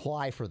didn't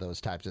apply for those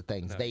types of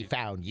things. No, they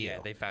found you. Yeah,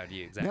 they found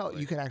you, exactly. No,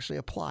 you can actually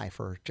apply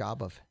for a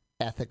job of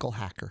ethical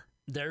hacker.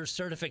 There's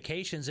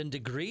certifications and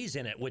degrees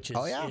in it, which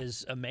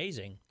is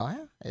amazing. Oh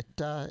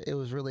yeah, it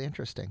was really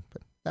interesting,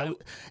 but.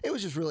 It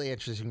was just really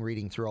interesting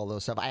reading through all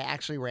those stuff. I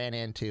actually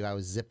I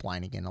was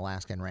ziplining in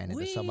Alaska and ran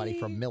into somebody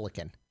from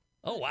Milliken.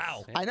 Oh,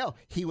 wow. I know.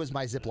 He was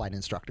my zipline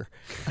instructor.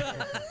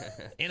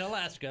 In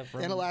Alaska.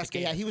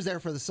 Yeah. He was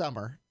there for the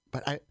summer.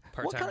 But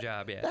part-time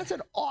job, yeah. That's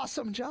an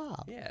awesome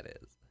job. Yeah, it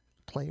is.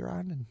 Play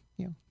around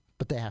and,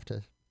 but they have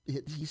to,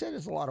 he said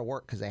it's a lot of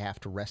work because they have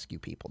to rescue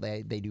people.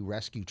 They do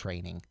rescue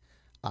training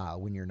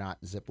when you're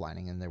not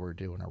ziplining, and they were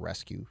doing a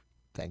rescue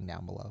thing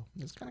down below.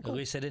 It's kind of cool. At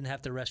least they didn't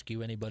have to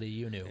rescue anybody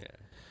you knew.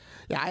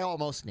 Yeah, I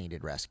almost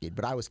needed rescued,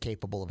 but I was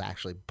capable of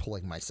actually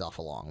pulling myself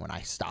along when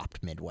I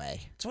stopped midway.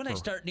 It's when I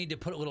need to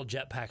put little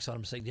jetpacks on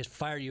them, so they just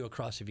fire you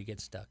across if you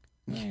get stuck.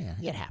 Yeah,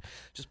 it happens.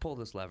 Just pull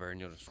this lever and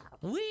you'll just...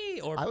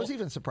 I was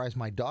even surprised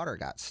my daughter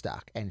got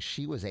stuck, and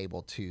she was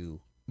able to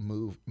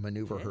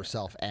maneuver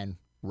herself and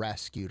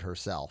rescued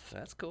herself.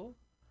 That's cool.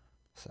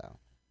 So...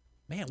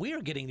 Man, we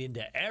are getting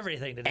into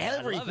everything today.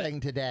 Everything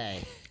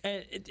today.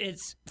 And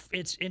it's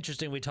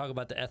interesting we talk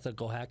about the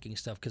ethical hacking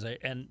stuff, because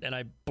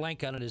I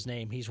blank on his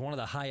name. He's one of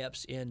the high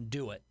ups in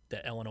Do It,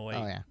 the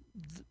Illinois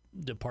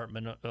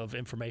Department of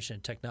Information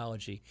and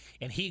Technology,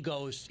 and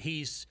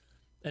he's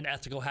an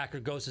ethical hacker,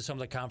 goes to some of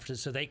the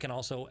conferences so they can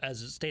also,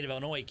 as a state of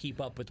Illinois,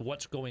 keep up with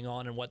what's going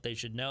on and what they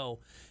should know.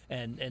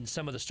 And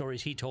some of the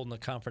stories he told in the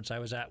conference I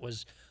was at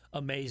was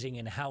amazing,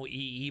 and how he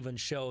even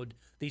showed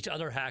these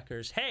other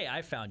hackers, hey,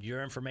 I found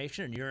your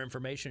information and your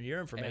information and your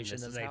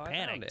information, and they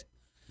panicked.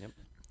 Yep.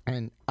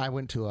 And I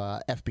went to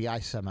a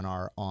FBI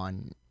seminar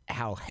on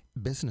how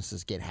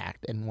businesses get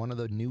hacked, and one of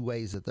the new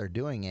ways that they're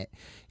doing it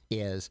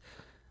is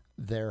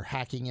they're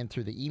hacking in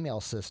through the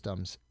email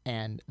systems,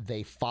 and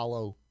they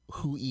follow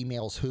who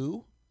emails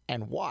who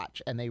and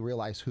watch, and they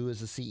realize who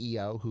is the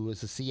CEO, who is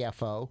the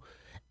CFO,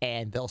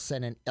 and they'll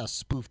send a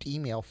spoofed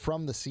email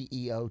from the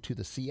CEO to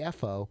the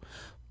CFO.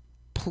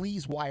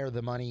 Please wire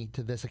the money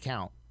to this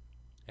account.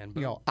 And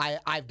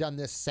I've done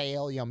this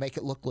sale, make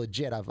it look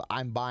legit.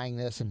 I'm buying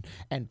this,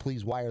 and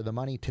please wire the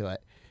money to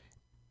it,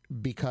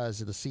 because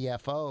the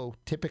CFO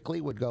typically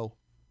would go,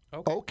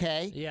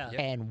 okay,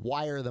 and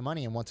wire the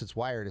money, and once it's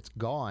wired, it's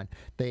gone.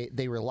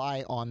 They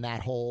rely on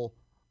that whole,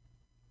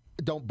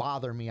 don't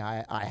bother me,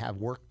 I have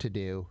work to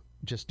do,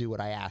 just do what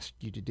I asked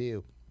you to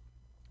do.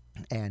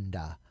 And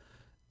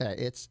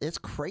it's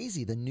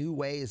crazy the new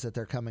ways that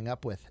they're coming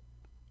up with.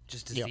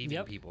 Just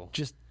deceiving people.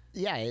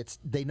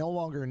 They no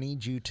longer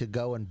need you to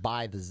go and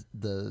buy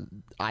the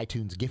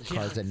iTunes gift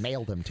cards and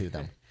mail them to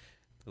them.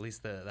 At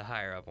least the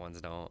higher up ones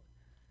don't.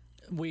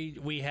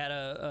 We had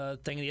a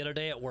thing the other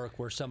day at work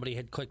where somebody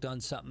had clicked on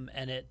something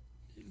and it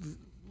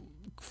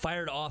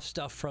fired off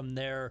stuff from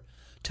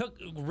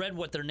read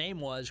what their name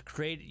was,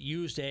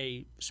 used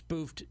a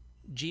spoofed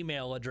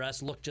Gmail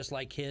address, looked just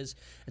like his,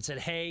 and said,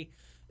 "Hey,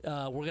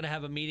 we're going to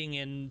have a meeting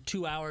in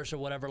 2 hours or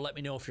whatever. Let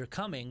me know if you're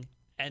coming."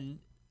 And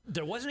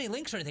there wasn't any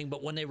links or anything,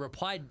 but when they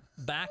replied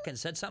back and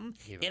said something,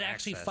 it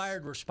actually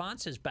fired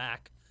responses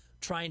back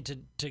trying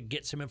to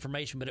get some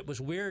information. But it was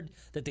weird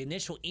that the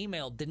initial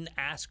email didn't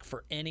ask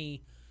for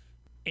any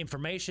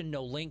information,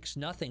 no links,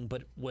 nothing.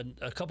 But when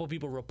a couple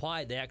people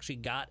replied, they actually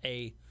got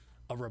a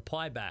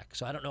reply back.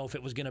 So I don't know if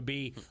it was going to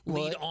be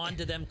lead on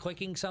to them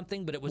clicking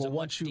something, but it was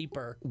much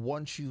deeper.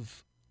 Once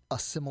you've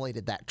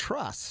assimilated that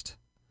trust,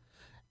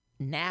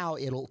 now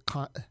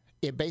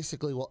it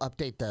basically will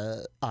update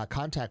the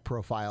contact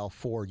profile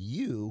for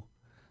you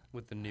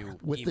with the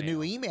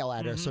new email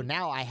address. Mm-hmm. So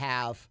now I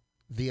have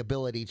the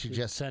ability to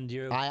just send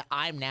you.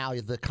 I'm now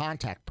the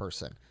contact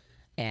person,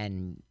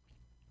 and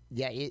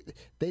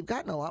they've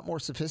gotten a lot more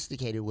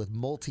sophisticated with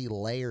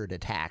multi-layered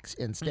attacks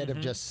instead of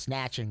just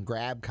snatch and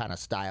grab kind of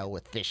style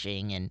with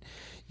phishing and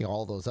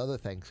all those other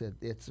things.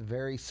 It's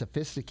very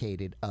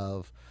sophisticated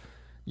of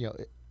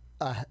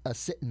a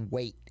sit and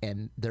wait,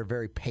 and they're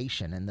very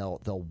patient, and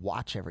they'll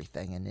watch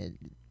everything, and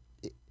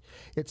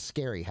it's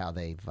scary how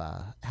they've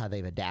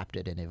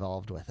adapted and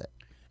evolved with it.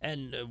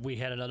 And we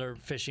had another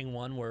phishing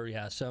one where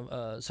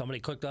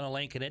somebody clicked on a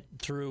link and it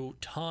threw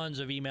tons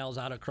of emails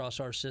out across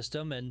our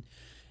system, and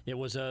it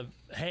was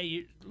hey,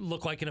 you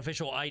look like an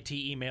official IT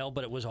email,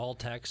 but it was all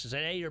text. It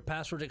said, hey, your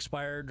password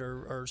expired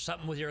or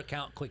something with your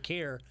account, click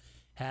here.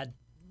 Had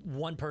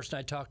one person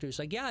I talked to, it's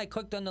like, yeah, I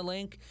clicked on the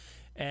link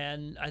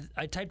and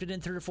I typed it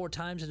in 3 or 4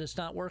 times and it's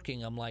not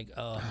working. I'm like,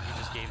 oh. You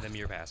just gave them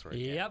your password.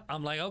 Yep.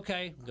 I'm like,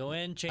 okay, go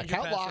in, change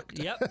account your password.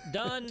 locked. Yep,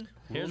 done.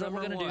 Here's what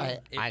we're going to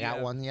do. I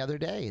got one the other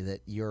day that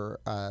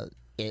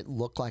it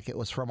looked like it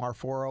was from our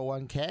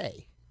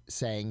 401k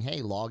saying,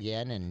 hey, log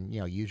in and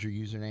use your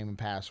username and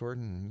password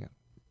and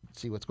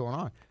see what's going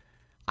on.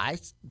 I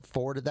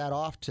forwarded that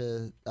off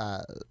to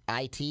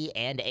IT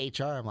and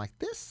HR. I'm like,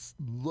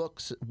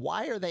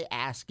 why are they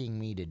asking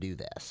me to do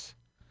this?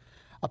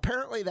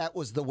 Apparently that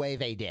was the way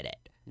they did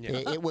it.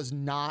 Yeah. It was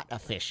not a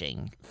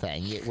phishing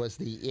thing. It was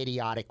the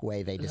idiotic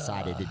way they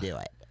decided to do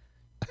it.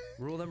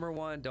 Rule number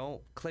 1,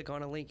 don't click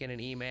on a link in an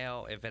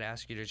email if it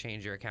asks you to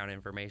change your account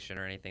information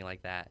or anything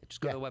like that. Just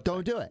go to the website.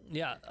 Don't do it.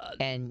 Yeah.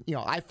 And,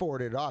 I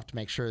forwarded it off to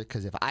make sure,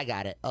 because if I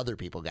got it, other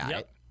people got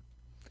it.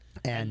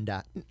 And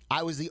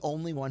I was the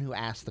only one who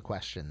asked the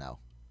question, though.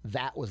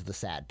 That was the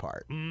sad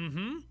part.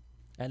 Mm-hmm.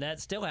 And that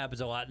still happens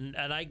a lot. And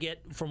I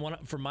get from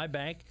my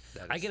bank,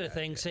 I get a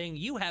thing saying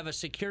you have a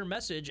secure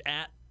message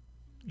at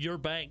your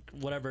bank,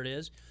 whatever it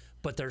is,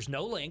 but there's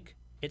no link.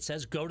 It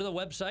says go to the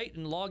website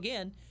and log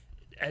in.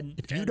 And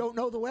if you don't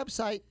know the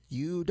website,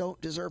 you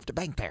don't deserve to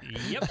bank there.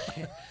 Yep.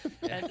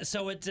 And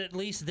so it's at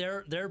least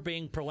they're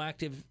being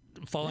proactive,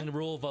 following the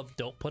rule of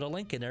don't put a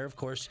link in there. Of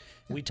course,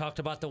 we talked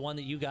about the one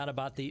that you got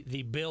about the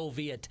bill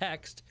via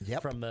text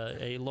from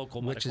a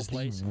local medical place.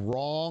 Which is the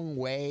wrong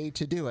way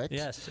to do it.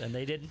 Yes, and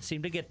they didn't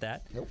seem to get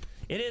that. Nope.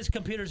 It is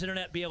Computers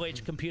Internet,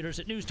 BLH Computers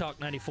at News Talk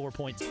 94.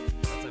 It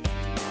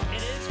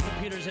is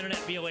Computers Internet,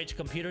 BLH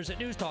Computers at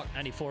News Talk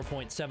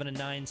 94.7 and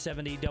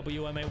 970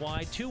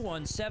 WMAY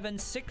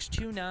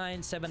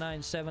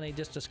 217-629-7970.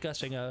 Just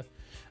discussing a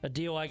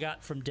deal I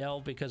got from Dell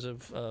because of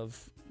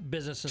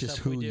business and just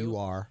stuff we do. Just who you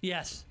are.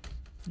 Yes.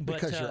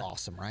 Because you're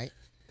awesome, right?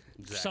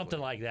 Exactly. Something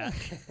like that.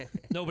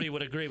 Nobody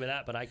would agree with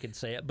that, but I could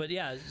say it. But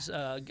yeah,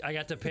 I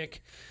got to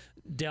pick.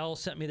 Dell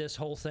sent me this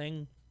whole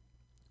thing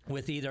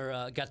with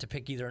got to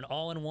pick either an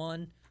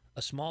all-in-one,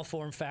 a small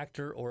form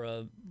factor, or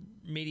a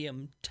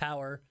medium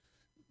tower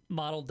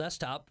model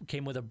desktop.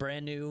 Came with a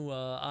brand new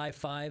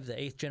i5, the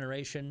 8th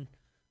generation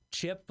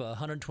chip,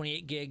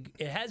 128 gig.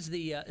 It has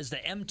the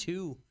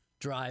M2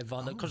 drive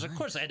on the, because of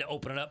course I had to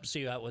open it up and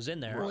see what was in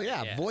there.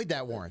 Well, void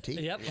that warranty.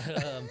 Yep.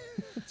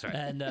 That's right.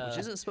 And, which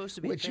isn't supposed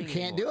to be which a thing you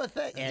can't anymore. do a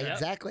thing. Yep.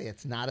 Exactly.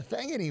 It's not a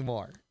thing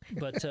anymore.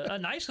 But a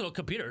nice little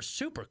computer,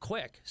 super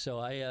quick. So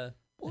I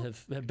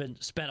have been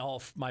spent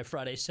all my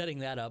Friday setting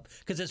that up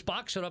because this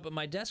box showed up at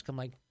my desk. I'm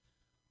like,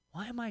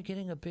 why am I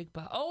getting a big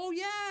box? Oh,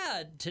 yeah.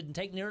 It didn't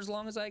take near as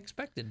long as I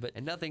expected. But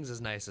and nothing's as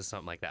nice as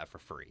something like that for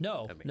free.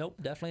 No, nope,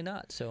 definitely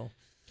not. So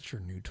it's your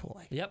new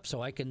toy. Yep.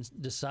 So I can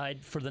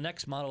decide for the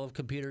next model of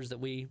computers that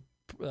we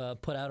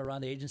put out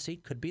around the agency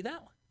could be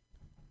that one.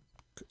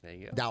 There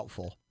you go.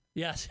 Doubtful.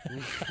 Yes.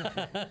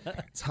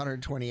 It's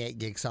 128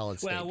 gig solid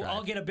state drive.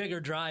 I'll get a bigger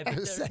drive.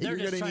 They're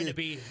just trying to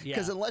be,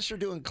 because unless you're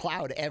doing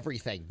cloud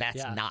everything,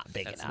 that's not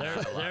big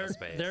enough.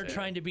 They're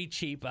trying to be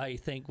cheap, I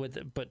think, with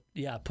it. But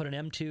yeah, put an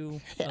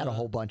M2. Add a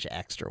whole bunch of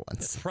extra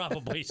ones.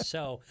 Probably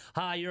so.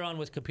 Hi, you're on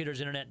with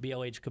Computers Internet,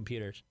 BLH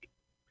Computers.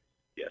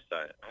 Yes,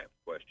 I have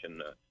a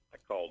question. I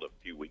called a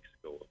few weeks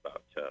ago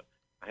about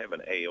I have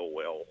an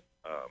AOL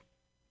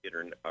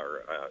internet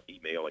or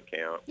email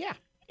account. Yeah.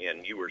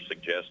 And you were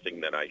suggesting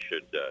that I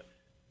should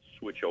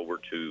switch over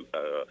to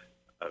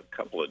a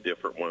couple of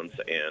different ones,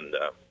 and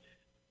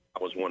I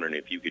was wondering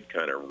if you could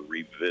kind of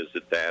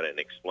revisit that and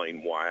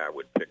explain why I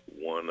would pick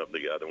one of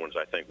the other ones.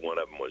 I think one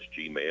of them was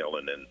Gmail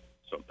and then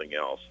something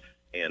else,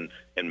 and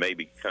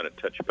maybe kind of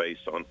touch base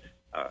on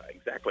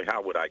exactly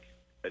how would I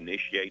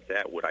initiate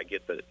that? Would I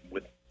get the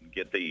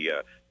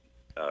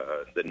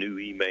new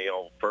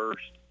email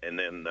first, and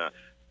then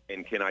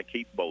and can I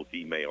keep both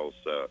emails?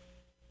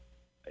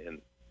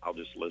 And I'll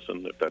just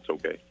listen if that's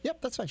okay.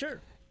 Yep, that's fine. Sure.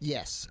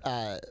 Yes.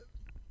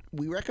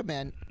 We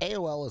recommend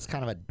AOL is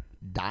kind of a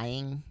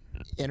dying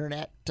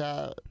internet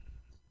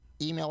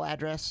email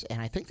address,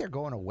 and I think they're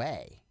going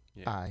away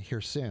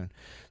here soon.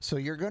 So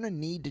you're going to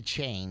need to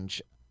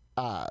change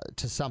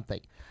to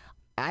something.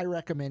 I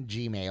recommend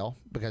Gmail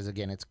because,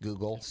 again, it's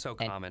Google. It's so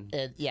common.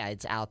 Yeah,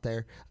 it's out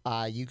there.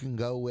 You can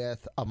go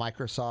with a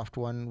Microsoft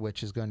one,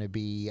 which is going to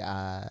be,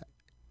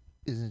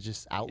 isn't it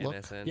just Outlook?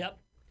 MSN. Yep.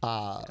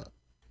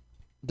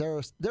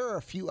 There are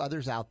a few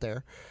others out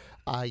there.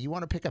 You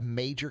want to pick a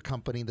major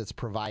company that's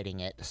providing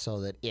it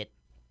so that it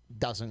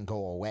doesn't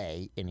go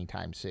away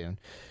anytime soon.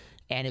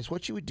 And it's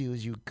what you would do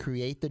is you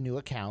create the new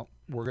account.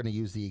 We're going to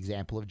use the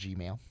example of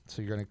Gmail.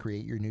 So you're going to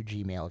create your new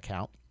Gmail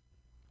account.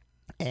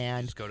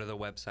 And Just go to the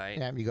website.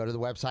 Yeah, you go to the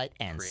website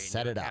and Create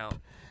set new it account.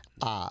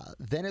 up.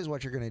 Then is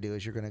what you're going to do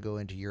is you're going to go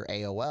into your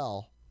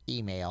AOL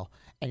email,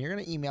 and you're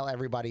going to email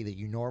everybody that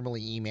you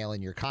normally email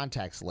in your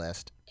contacts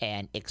list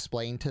and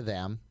explain to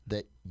them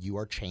that you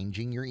are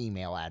changing your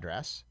email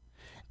address,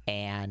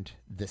 and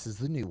this is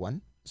the new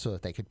one, so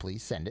that they could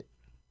please send it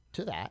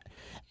to that.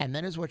 And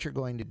then is what you're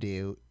going to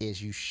do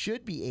is you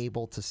should be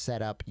able to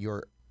set up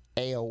your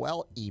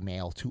AOL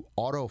email to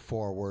auto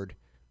forward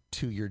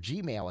to your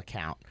Gmail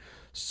account,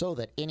 so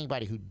that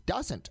anybody who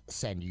doesn't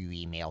send you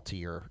email to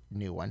your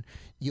new one,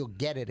 you'll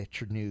get it at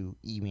your new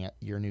email,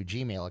 your new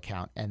Gmail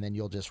account, and then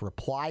you'll just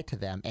reply to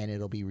them, and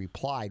it'll be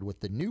replied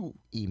with the new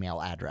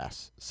email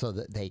address, so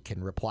that they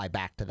can reply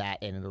back to that,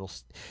 and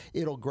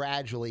it'll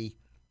gradually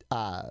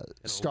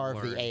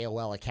starve the learn.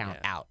 AOL account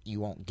out. You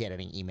won't get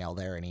any email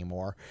there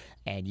anymore,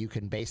 and you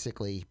can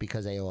basically,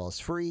 because AOL is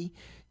free,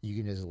 you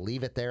can just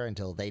leave it there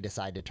until they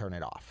decide to turn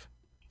it off.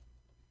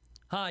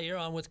 Hi, you're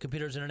on with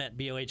Computers Internet,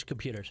 BLH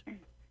Computers.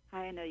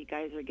 Hi, I know you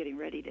guys are getting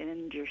ready to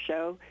end your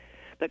show,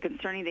 but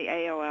concerning the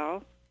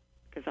AOL,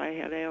 because I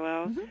have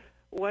AOL,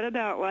 what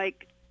about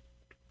like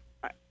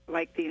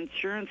the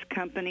insurance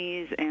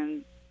companies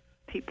and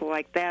people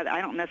like that? I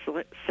don't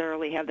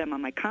necessarily have them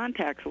on my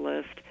contacts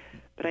list,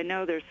 but I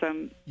know there's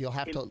some. You'll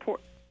have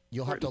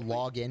to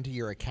log into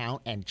your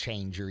account and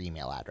change your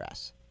email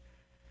address.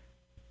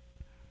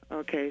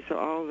 Okay, so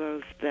all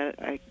those that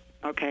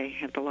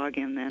have to log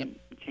in then,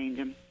 change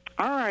them.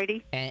 All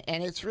righty.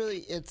 And it's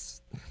really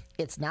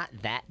it's not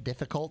that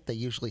difficult. They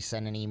usually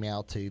send an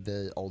email to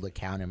the old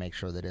account and make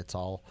sure that it's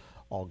all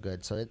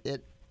good. So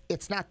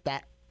it's not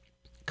that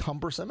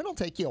cumbersome. It'll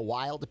take you a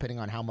while depending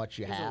on how much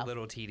you have. It's a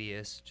little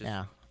tedious. Just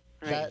Yeah.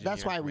 changing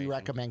That's your why we information.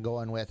 recommend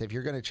going with, if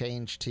you're going to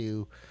change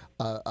to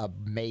a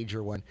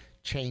major one,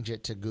 change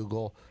it to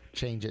Google,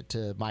 change it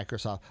to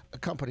Microsoft, a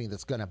company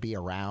that's going to be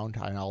around.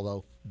 And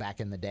although back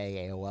in the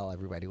day, AOL,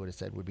 everybody would have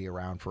said would be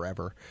around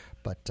forever,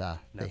 but they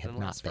Nothing have not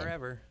lasts been.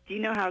 forever. Do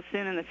you know how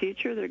soon in the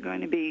future they're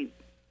going to be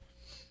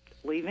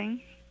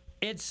leaving?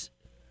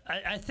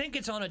 I think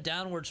it's on a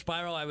downward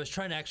spiral. I was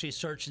trying to actually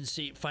search and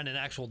find an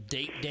actual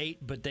date,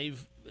 but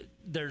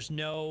there's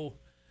no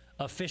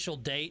official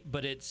date,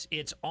 but it's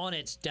on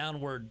its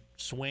downward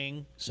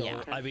swing. So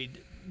Yeah. I mean,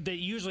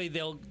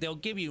 they'll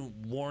give you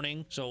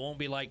warning, so it won't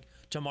be like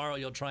tomorrow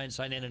you'll try and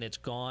sign in and it's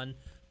gone.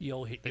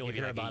 You'll give you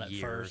hear like a about it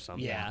year or first.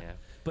 something, Yeah. yeah.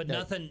 But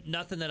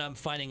nothing that I'm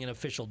finding an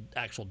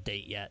actual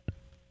date yet.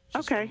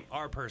 Just Okay. from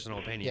our personal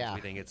opinions, Yeah.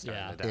 we think it's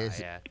starting Yeah. to die. Is-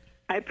 Yeah.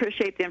 I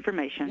appreciate the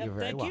information. Yep, You're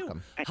very thank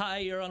welcome. you. Hi,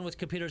 you're on with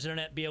Computers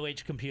Internet,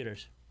 BLH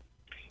Computers.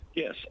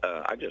 Yes,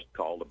 I just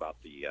called about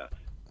the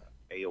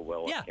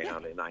AOL Yeah,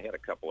 account, and I had a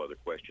couple other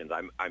questions.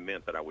 I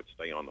meant that I would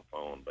stay on the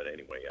phone, but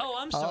anyway. Oh,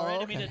 I'm sorry.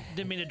 Oh, I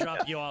didn't mean to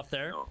drop you off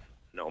there.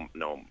 No,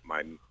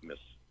 my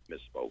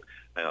misspoke.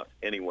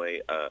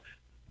 Anyway,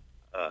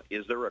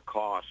 is there a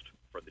cost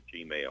for the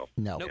Gmail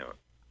No. account?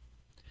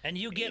 And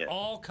you get Yeah.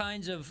 all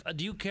kinds of.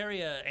 Do you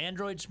carry an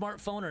Android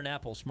smartphone or an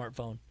Apple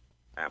smartphone?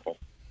 Apple?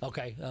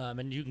 Okay,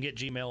 and you can get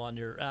Gmail on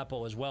your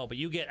Apple as well, but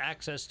you get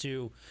access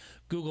to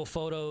Google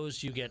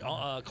Photos, you get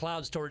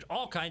cloud storage,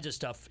 all kinds of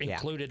stuff Yeah.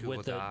 included Google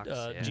with the Docs,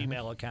 yeah.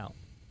 Gmail account.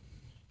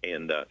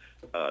 And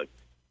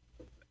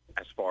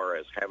as far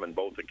as having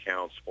both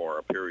accounts for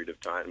a period of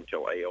time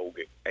until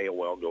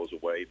AOL goes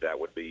away, that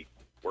would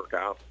work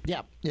out?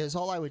 Yeah, is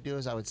all I would do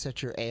is I would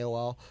set your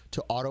AOL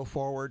to auto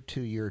forward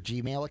to your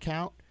Gmail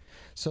account,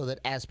 so that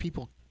as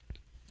people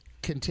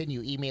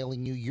continue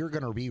emailing you, you're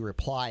going to be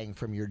replying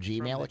from your Gmail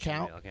From the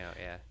account, Gmail account,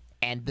 yeah.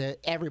 and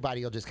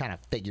everybody will just kind of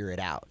figure it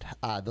out.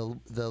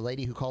 The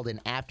lady who called in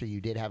after you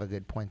did have a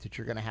good point that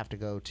you're going to have to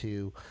go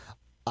to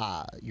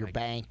your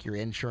bank, your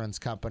insurance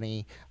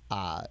company,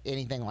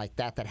 anything like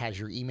that that has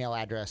your email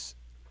address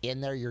in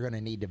there, you're going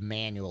to need to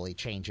manually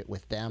change it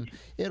with them.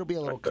 It'll be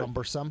a little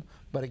cumbersome,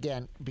 but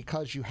again,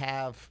 because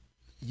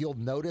you'll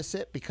notice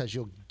it because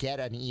you'll get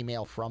an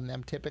email from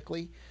them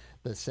typically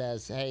that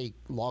says, hey,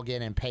 log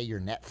in and pay your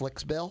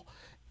Netflix bill,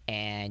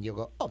 and you'll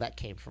go, oh, that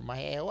came from my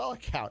AOL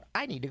account.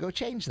 I need to go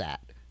change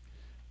that.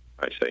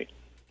 I see.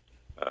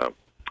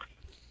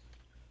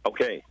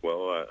 Okay,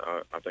 well,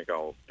 I think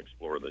I'll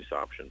explore this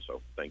option,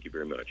 so thank you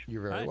very much.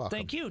 You're very welcome.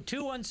 Thank you.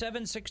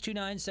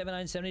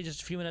 217-629-7970,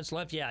 just a few minutes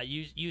left. Yeah,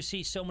 you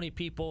see so many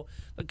people,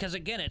 because,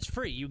 again, it's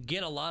free. You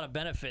get a lot of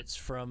benefits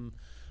from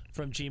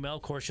Gmail.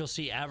 Of course, you'll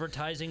see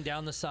advertising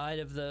down the side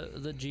of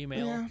the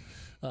Gmail.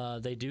 Yeah.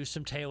 They do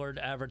some tailored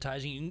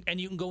advertising, and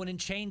you can go in and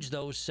change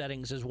those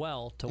settings as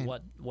well to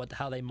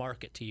how they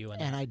market to you.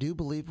 And I do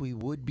believe we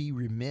would be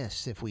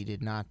remiss if we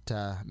did not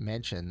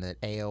mention that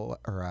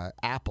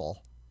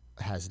Apple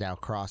has now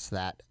crossed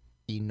that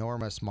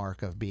enormous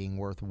mark of being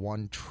worth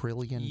 $1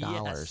 trillion.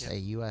 Yes. A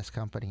U.S.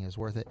 company is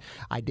worth it.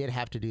 I did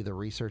have to do the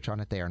research on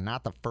it. They are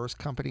not the first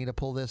company to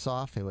pull this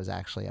off. It was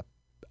actually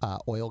a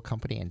oil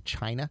company in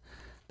China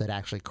that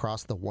actually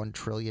crossed the $1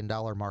 trillion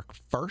mark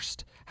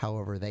first.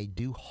 However, they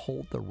do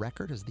hold the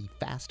record as the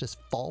fastest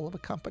fall of a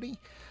company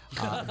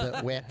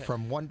that went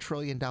from $1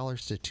 trillion to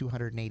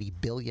 $280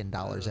 billion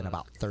in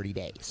about 30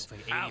 days. It's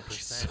like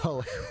 80%.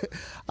 So,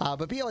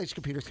 but BLH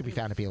Computers can be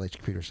found at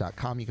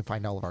blhcomputers.com. You can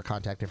find all of our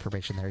contact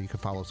information there. You can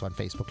follow us on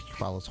Facebook. You can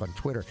follow us on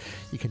Twitter.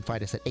 You can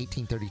find us at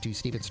 1832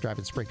 Stevens Drive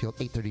in Springfield,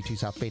 832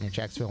 South Bain in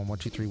Jacksonville, and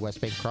 123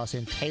 West Bain Cross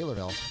in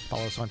Taylorville.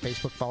 Follow us on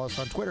Facebook. Follow us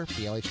on Twitter.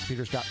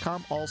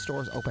 blhcomputers.com. All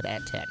stores open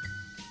at 10.